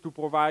basically is to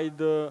provide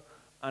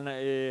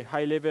a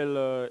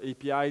high-level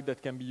API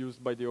that can be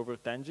used by the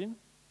Ovirt engine.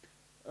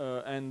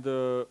 And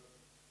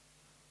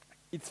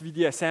it's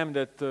VDSM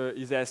that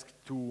is asked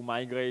to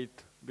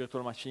migrate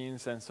virtual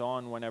machines and so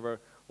on whenever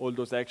all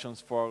those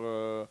actions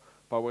for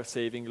power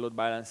saving, load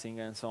balancing,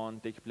 and so on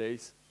take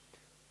place.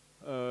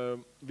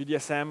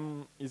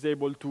 VDSM is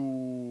able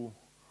to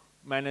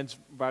manage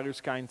various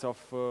kinds of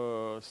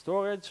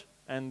storage,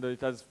 and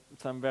it has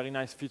some very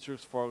nice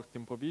features for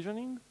team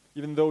provisioning,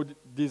 even though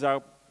these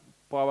are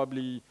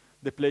probably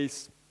the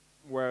place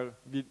where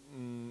the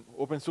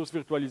open source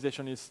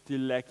virtualization is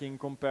still lacking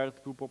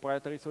compared to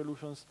proprietary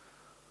solutions.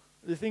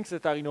 The things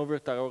that are in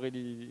Ovirt are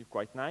already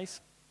quite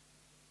nice.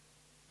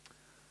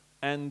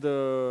 And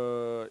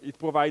it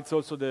provides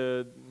also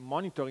the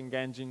monitoring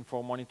engine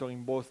for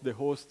monitoring both the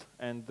host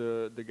and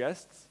the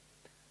guests.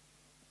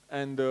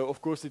 And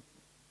of course,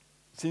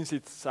 since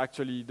it's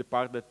actually the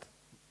part that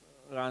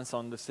runs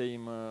on the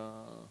same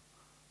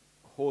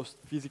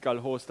physical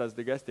host as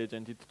the guest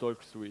agent, it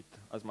talks to it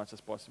as much as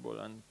possible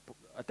and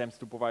attempts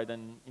to provide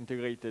an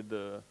integrated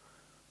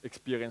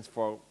experience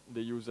for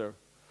the user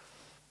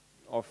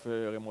of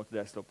a remote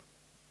desktop.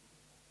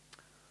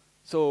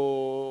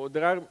 So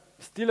there are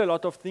still a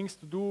lot of things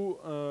to do.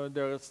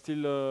 There are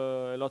still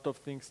a lot of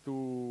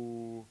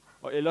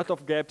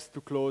gaps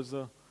to close,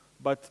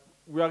 but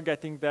we are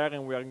getting there,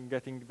 and we are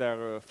getting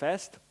there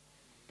fast.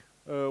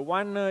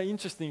 One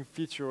interesting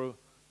feature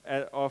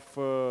of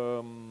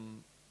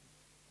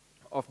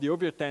the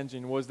Ovirt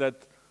engine was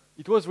that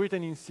it was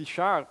written in C#.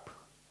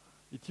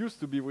 It used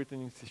to be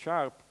written in C#,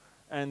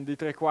 and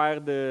it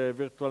required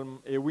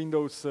a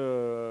Windows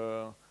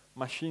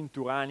machine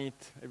to run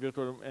it,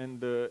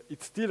 and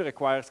it still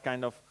requires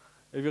kind of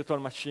a virtual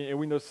machine, a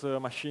Windows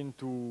machine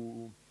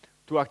to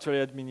actually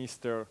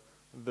administer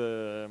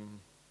the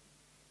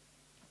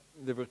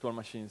virtual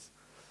machines.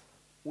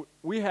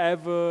 We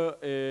have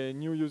a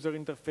new user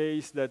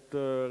interface that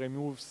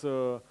removes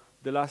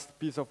the last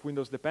piece of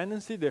Windows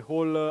dependency. The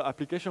whole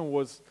application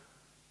was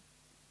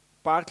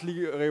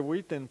partly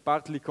rewritten,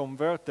 partly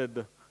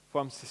converted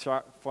from C#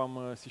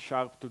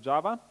 to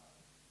Java.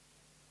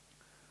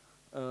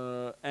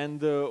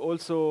 And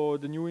also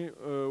the new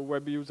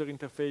web user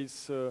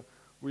interface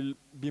will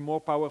be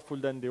more powerful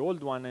than the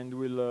old one, and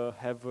will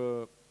have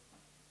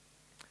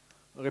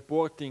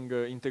reporting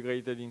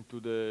integrated into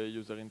the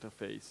user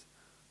interface.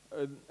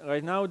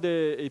 Right now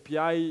the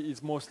API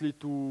is mostly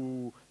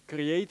to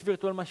create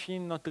virtual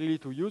machines, not really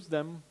to use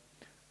them.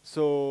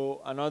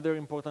 So another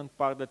important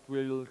part that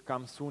will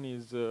come soon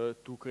is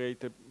to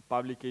create a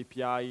public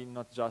API,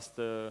 not just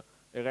a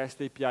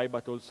REST API,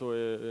 but also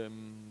a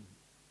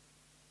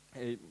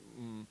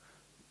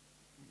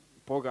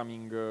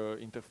programming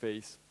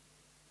interface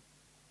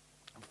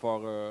for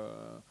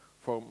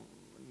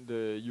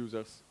the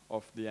users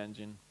of the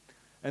engine.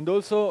 And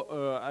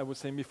also, I was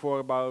saying before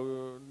about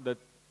that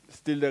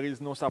still there is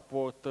no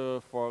support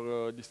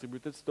for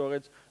distributed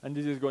storage, and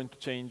this is going to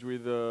change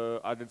with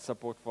added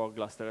support for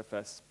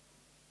GlusterFS.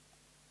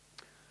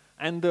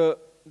 And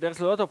there's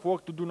a lot of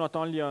work to do not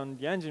only on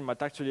the engine,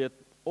 but actually at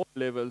all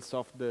levels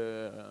of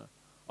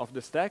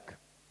the stack.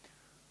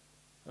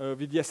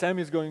 VDSM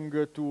is going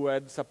to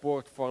add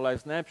support for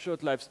live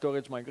snapshot, live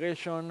storage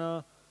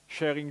migration,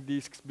 sharing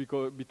disks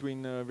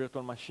between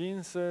virtual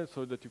machines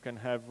so that you can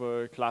have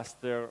a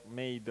cluster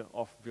made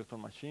of virtual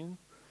machines.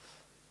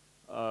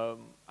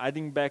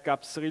 Adding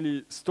backups,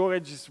 really,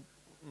 storage is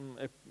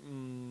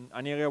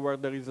an area where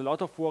there is a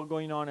lot of work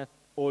going on at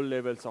all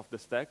levels of the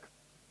stack.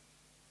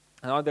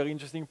 Another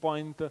interesting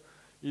point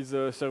is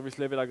service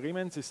level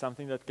agreements is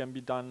something that can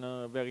be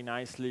done very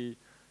nicely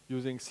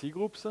using C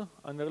groups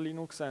under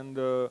Linux, and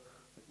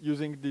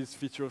using these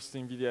features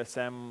in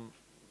VDSM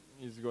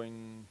is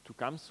going to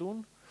come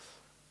soon.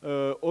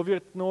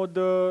 Ovirt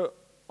node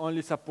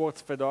only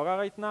supports Fedora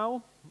right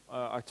now,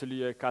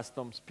 actually a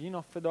custom spin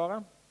of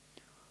Fedora.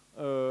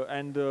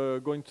 And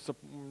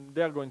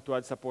they're going to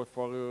add support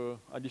for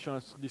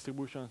additional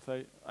distributions.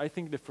 I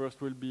think the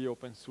first will be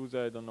OpenSUSE.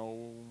 I don't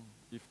know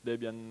if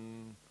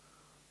Debian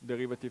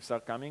derivatives are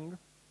coming.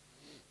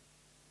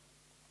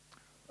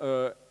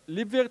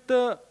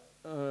 libvirt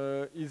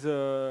is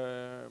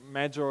a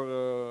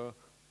major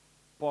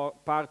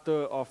part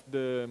of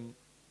the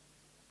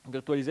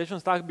virtualization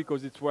stack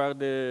because it's where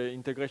the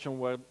integration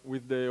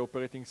with the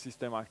operating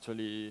system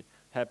actually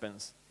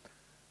happens.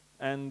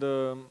 And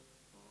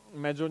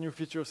major new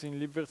features in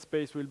libvirt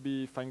space will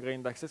be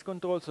fine-grained access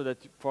control, so that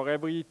for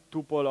every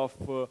tuple of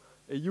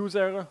a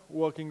user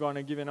working on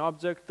a given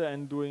object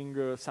and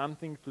doing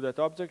something to that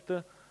object,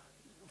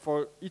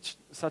 for each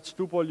such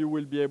tuple you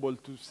will be able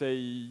to say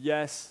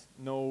yes,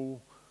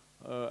 no,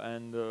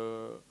 and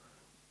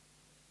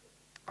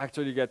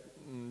actually get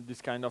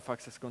this kind of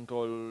access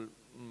control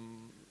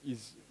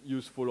is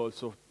useful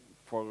also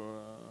for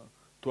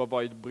to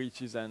avoid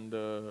breaches and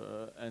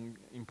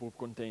improve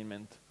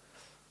containment.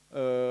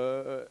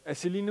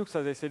 SE Linux,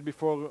 as I said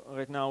before,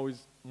 right now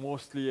is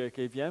mostly a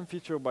KVM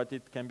feature, but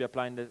it can be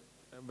applied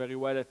very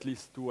well at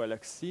least to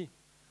LXC.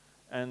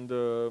 And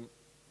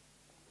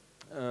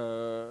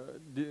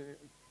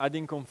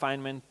adding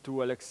confinement to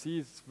LXC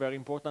is very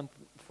important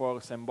for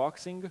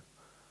sandboxing.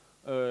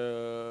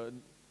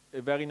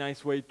 A very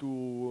nice way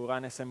to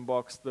run a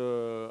sandboxed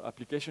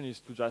application is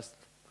to just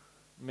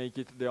make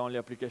it the only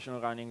application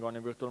running on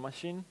a virtual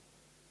machine.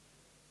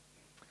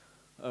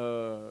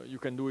 You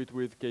can do it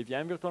with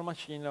KVM virtual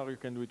machine, or you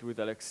can do it with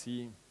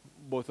LXC.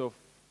 Both of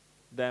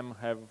them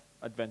have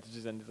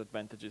advantages and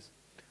disadvantages.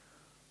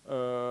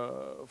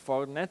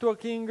 For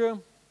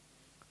networking,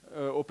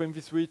 Open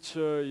vSwitch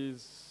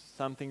is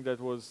something that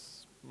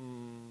was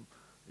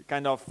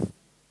kind of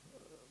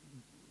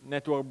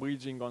network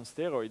bridging on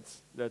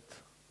steroids that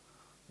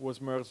was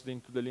merged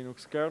into the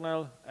Linux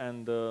kernel,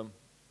 and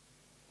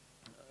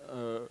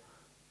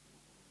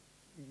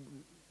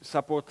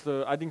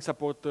adding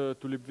support to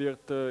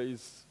libvirt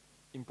is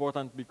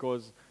important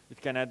because it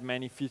can add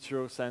many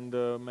features and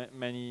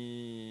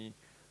many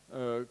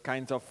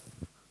kinds of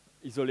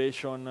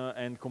isolation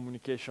and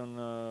communication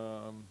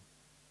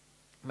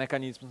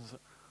mechanisms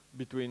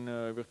between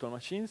virtual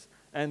machines.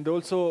 And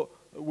also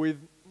we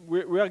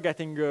are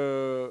getting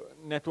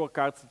network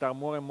cards that are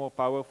more and more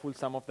powerful.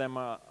 Some of them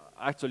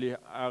actually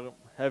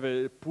have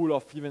a pool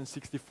of even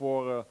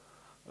 64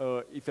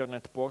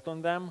 Ethernet port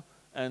on them,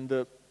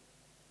 and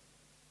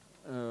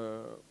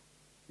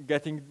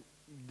getting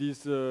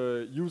this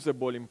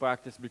usable in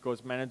practice,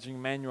 because managing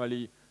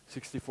manually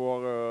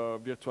 64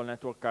 virtual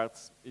network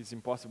cards is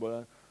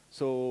impossible.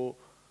 So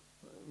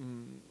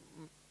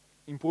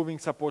improving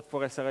support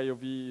for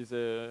SRIOV is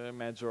a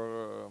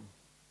major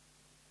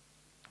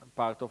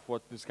part of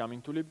what is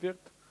coming to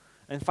libvirt.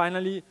 And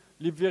finally,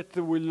 libvirt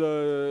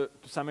will,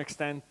 to some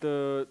extent,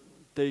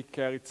 take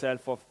care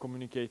itself of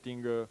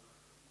communicating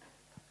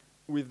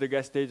with the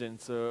guest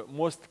agents.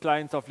 Most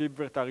clients of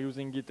libvirt are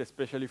using it,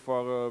 especially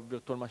for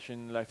virtual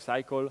machine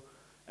lifecycle,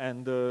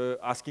 and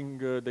asking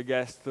the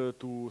guest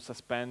to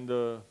suspend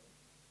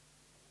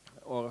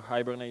or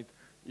hibernate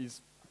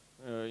is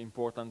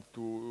important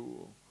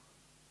to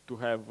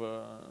have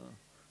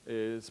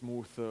a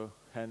smooth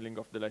handling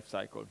of the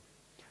lifecycle.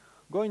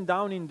 Going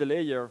down in the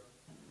layer,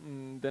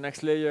 the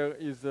next layer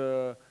is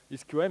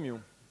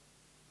QEMU.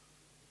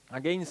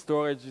 Again,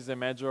 storage is a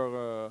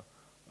major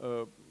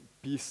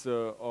piece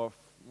of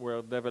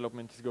where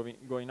development is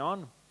going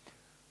on.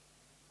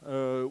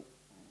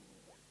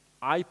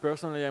 I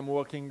personally am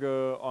working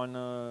on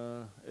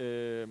a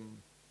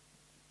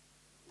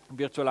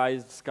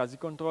virtualized SCSI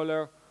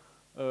controller.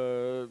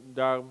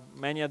 There are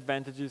many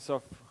advantages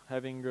of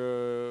having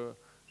a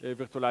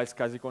virtualized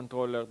SCSI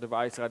controller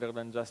device rather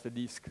than just a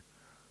disk.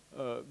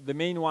 The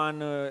main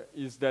one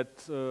is that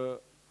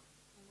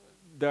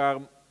there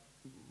are,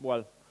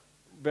 well,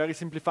 very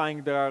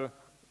simplifying, there are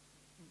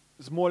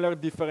smaller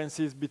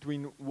differences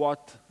between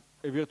what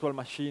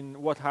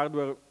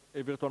hardware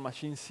a virtual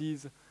machine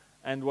sees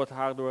and what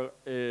hardware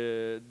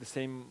the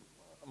same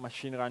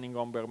machine running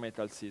on bare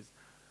metal sees.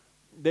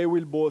 They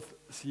will both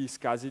see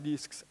SCSI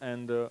disks,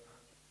 and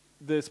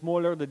the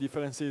smaller the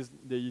differences,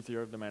 the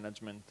easier the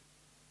management.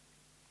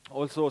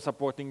 Also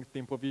supporting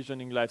team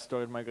provisioning, live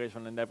storage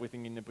migration, and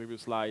everything in the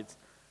previous slides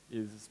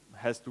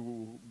has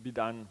to be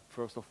done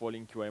first of all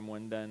in QEMU,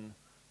 and then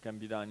can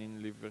be done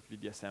in libvirt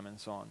VDSM and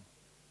so on.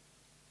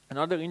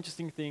 Another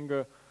interesting thing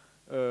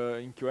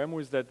in QEMU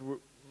is that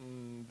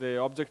the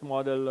object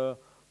model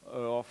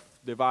of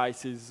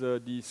devices,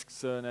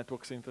 disks,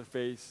 networks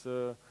interface,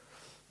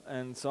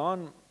 and so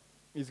on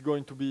is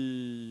going to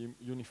be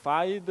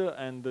unified,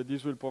 and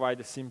this will provide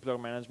a simpler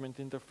management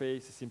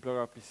interface, a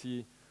simpler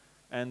RPC,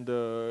 and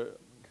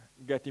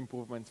get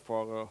improvements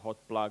for hot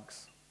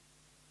plugs.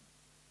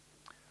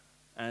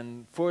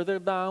 And further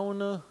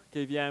down,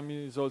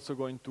 KVM is also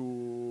going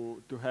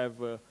to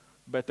have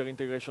better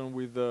integration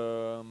with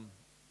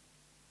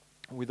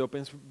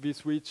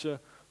OpenVSwitch.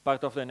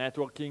 Part of the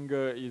networking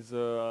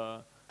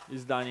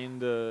is done in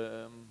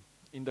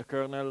the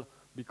kernel,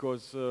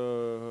 because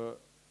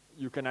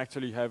you can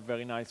actually have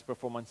very nice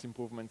performance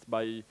improvements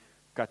by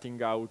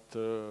cutting out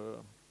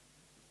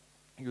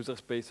user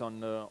space on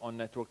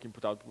network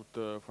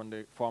input-output from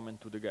the foreman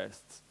to the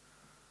guests.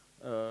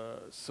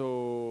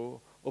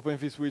 So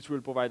OpenVSwitch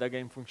will provide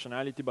again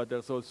functionality, but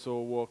there's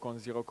also work on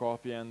zero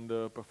copy and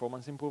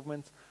performance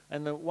improvements.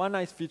 And one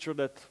nice feature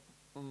that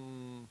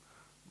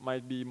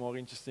might be more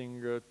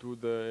interesting to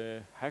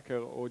the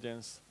hacker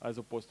audience as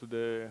opposed to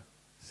the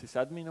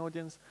sysadmin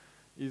audience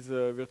is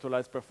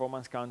virtualized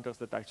performance counters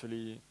that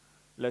actually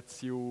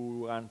lets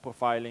you run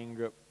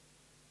profiling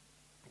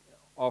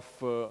of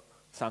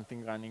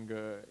something running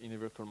in a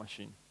virtual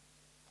machine.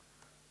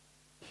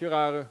 Here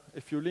are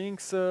a few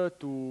links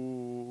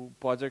to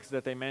projects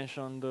that I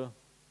mentioned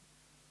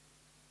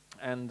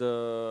and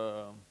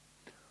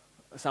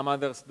some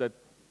others that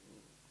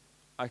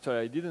actually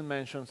I didn't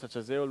mention, such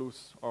as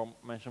Eolus, or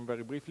mentioned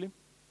very briefly.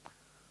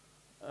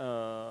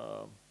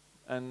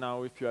 And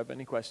now if you have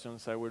any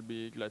questions, I will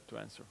be glad to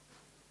answer.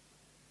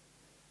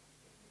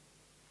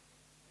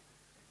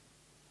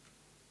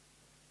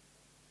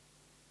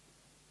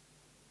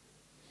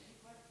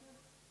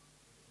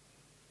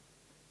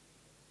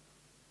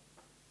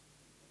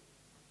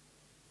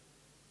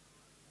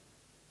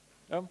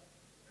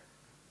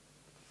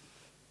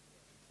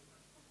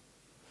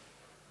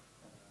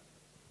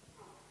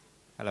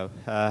 Hello,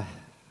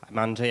 I'm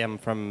Andrzej. I'm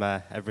from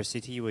Every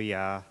City. We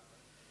are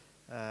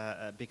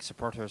big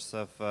supporters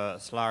of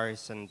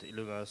Solaris and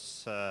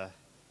Illumos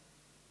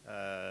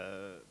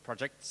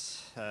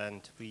projects,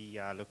 and we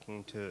are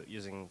looking to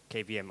using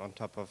KVM on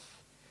top of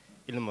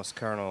Illumos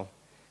kernel.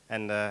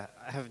 And I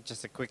have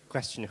just a quick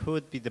question. Who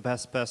would be the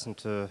best person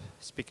to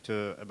speak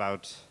to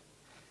about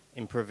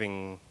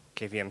improving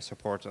KVM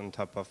support on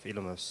top of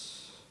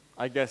Illumos?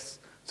 I guess.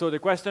 So the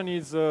question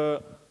is,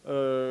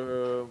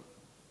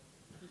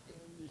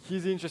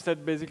 he's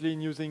interested basically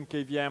in using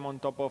KVM on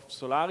top of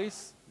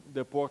Solaris.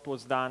 The port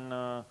was done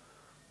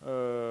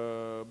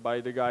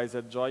by the guys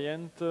at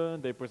Joyent.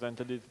 They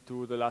presented it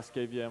to the last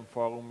KVM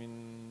forum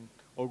in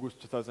August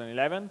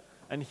 2011.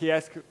 And he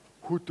asked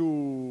who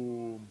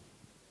to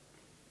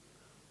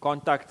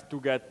contact to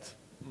get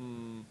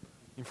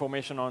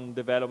information on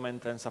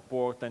development and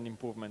support and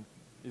improvement.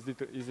 Is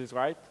this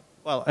right?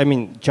 Well, I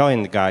mean,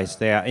 Joyent guys,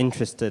 they are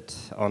interested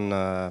on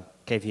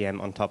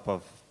KVM on top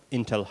of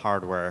Intel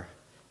hardware.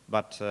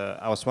 But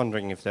I was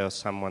wondering if there was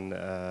someone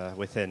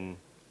within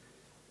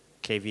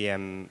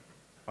KVM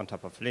on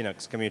top of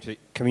Linux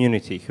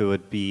community who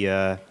would be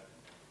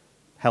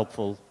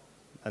helpful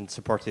and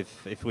supportive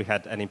if we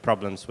had any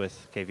problems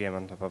with KVM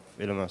on top of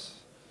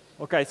Illumos.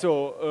 Okay,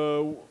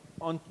 so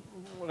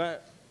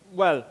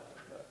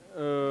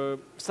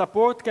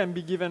support can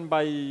be given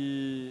by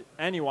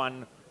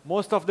anyone.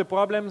 Most of the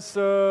problems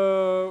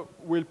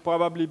will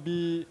probably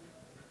be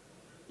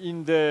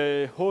in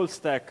the whole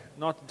stack,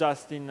 not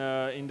just in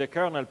the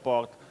kernel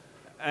port.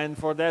 And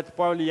for that,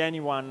 probably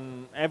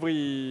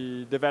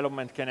every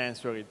development can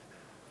answer it.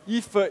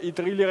 If it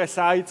really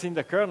resides in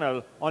the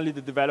kernel, only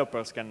the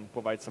developers can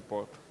provide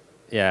support.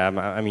 Yeah,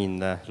 I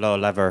mean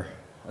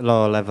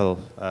low-level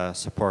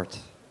support,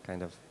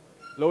 kind of.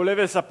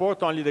 Low-level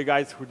support, only the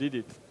guys who did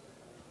it.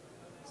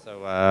 So,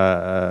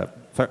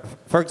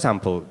 for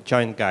example,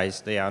 Joyent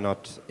guys, they are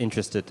not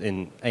interested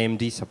in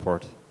AMD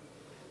support.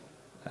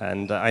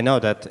 And I know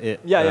that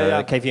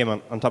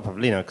KVM on top of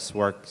Linux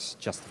works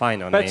just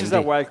fine on AMD. Patches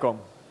are welcome.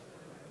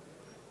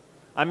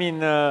 I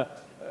mean,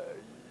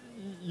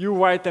 you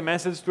write a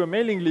message to a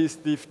mailing list.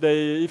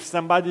 If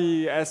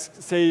somebody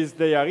says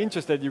they are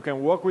interested, you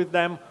can work with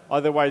them.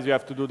 Otherwise, you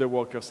have to do the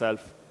work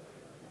yourself.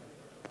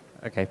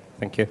 Okay,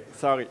 thank you.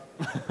 Sorry.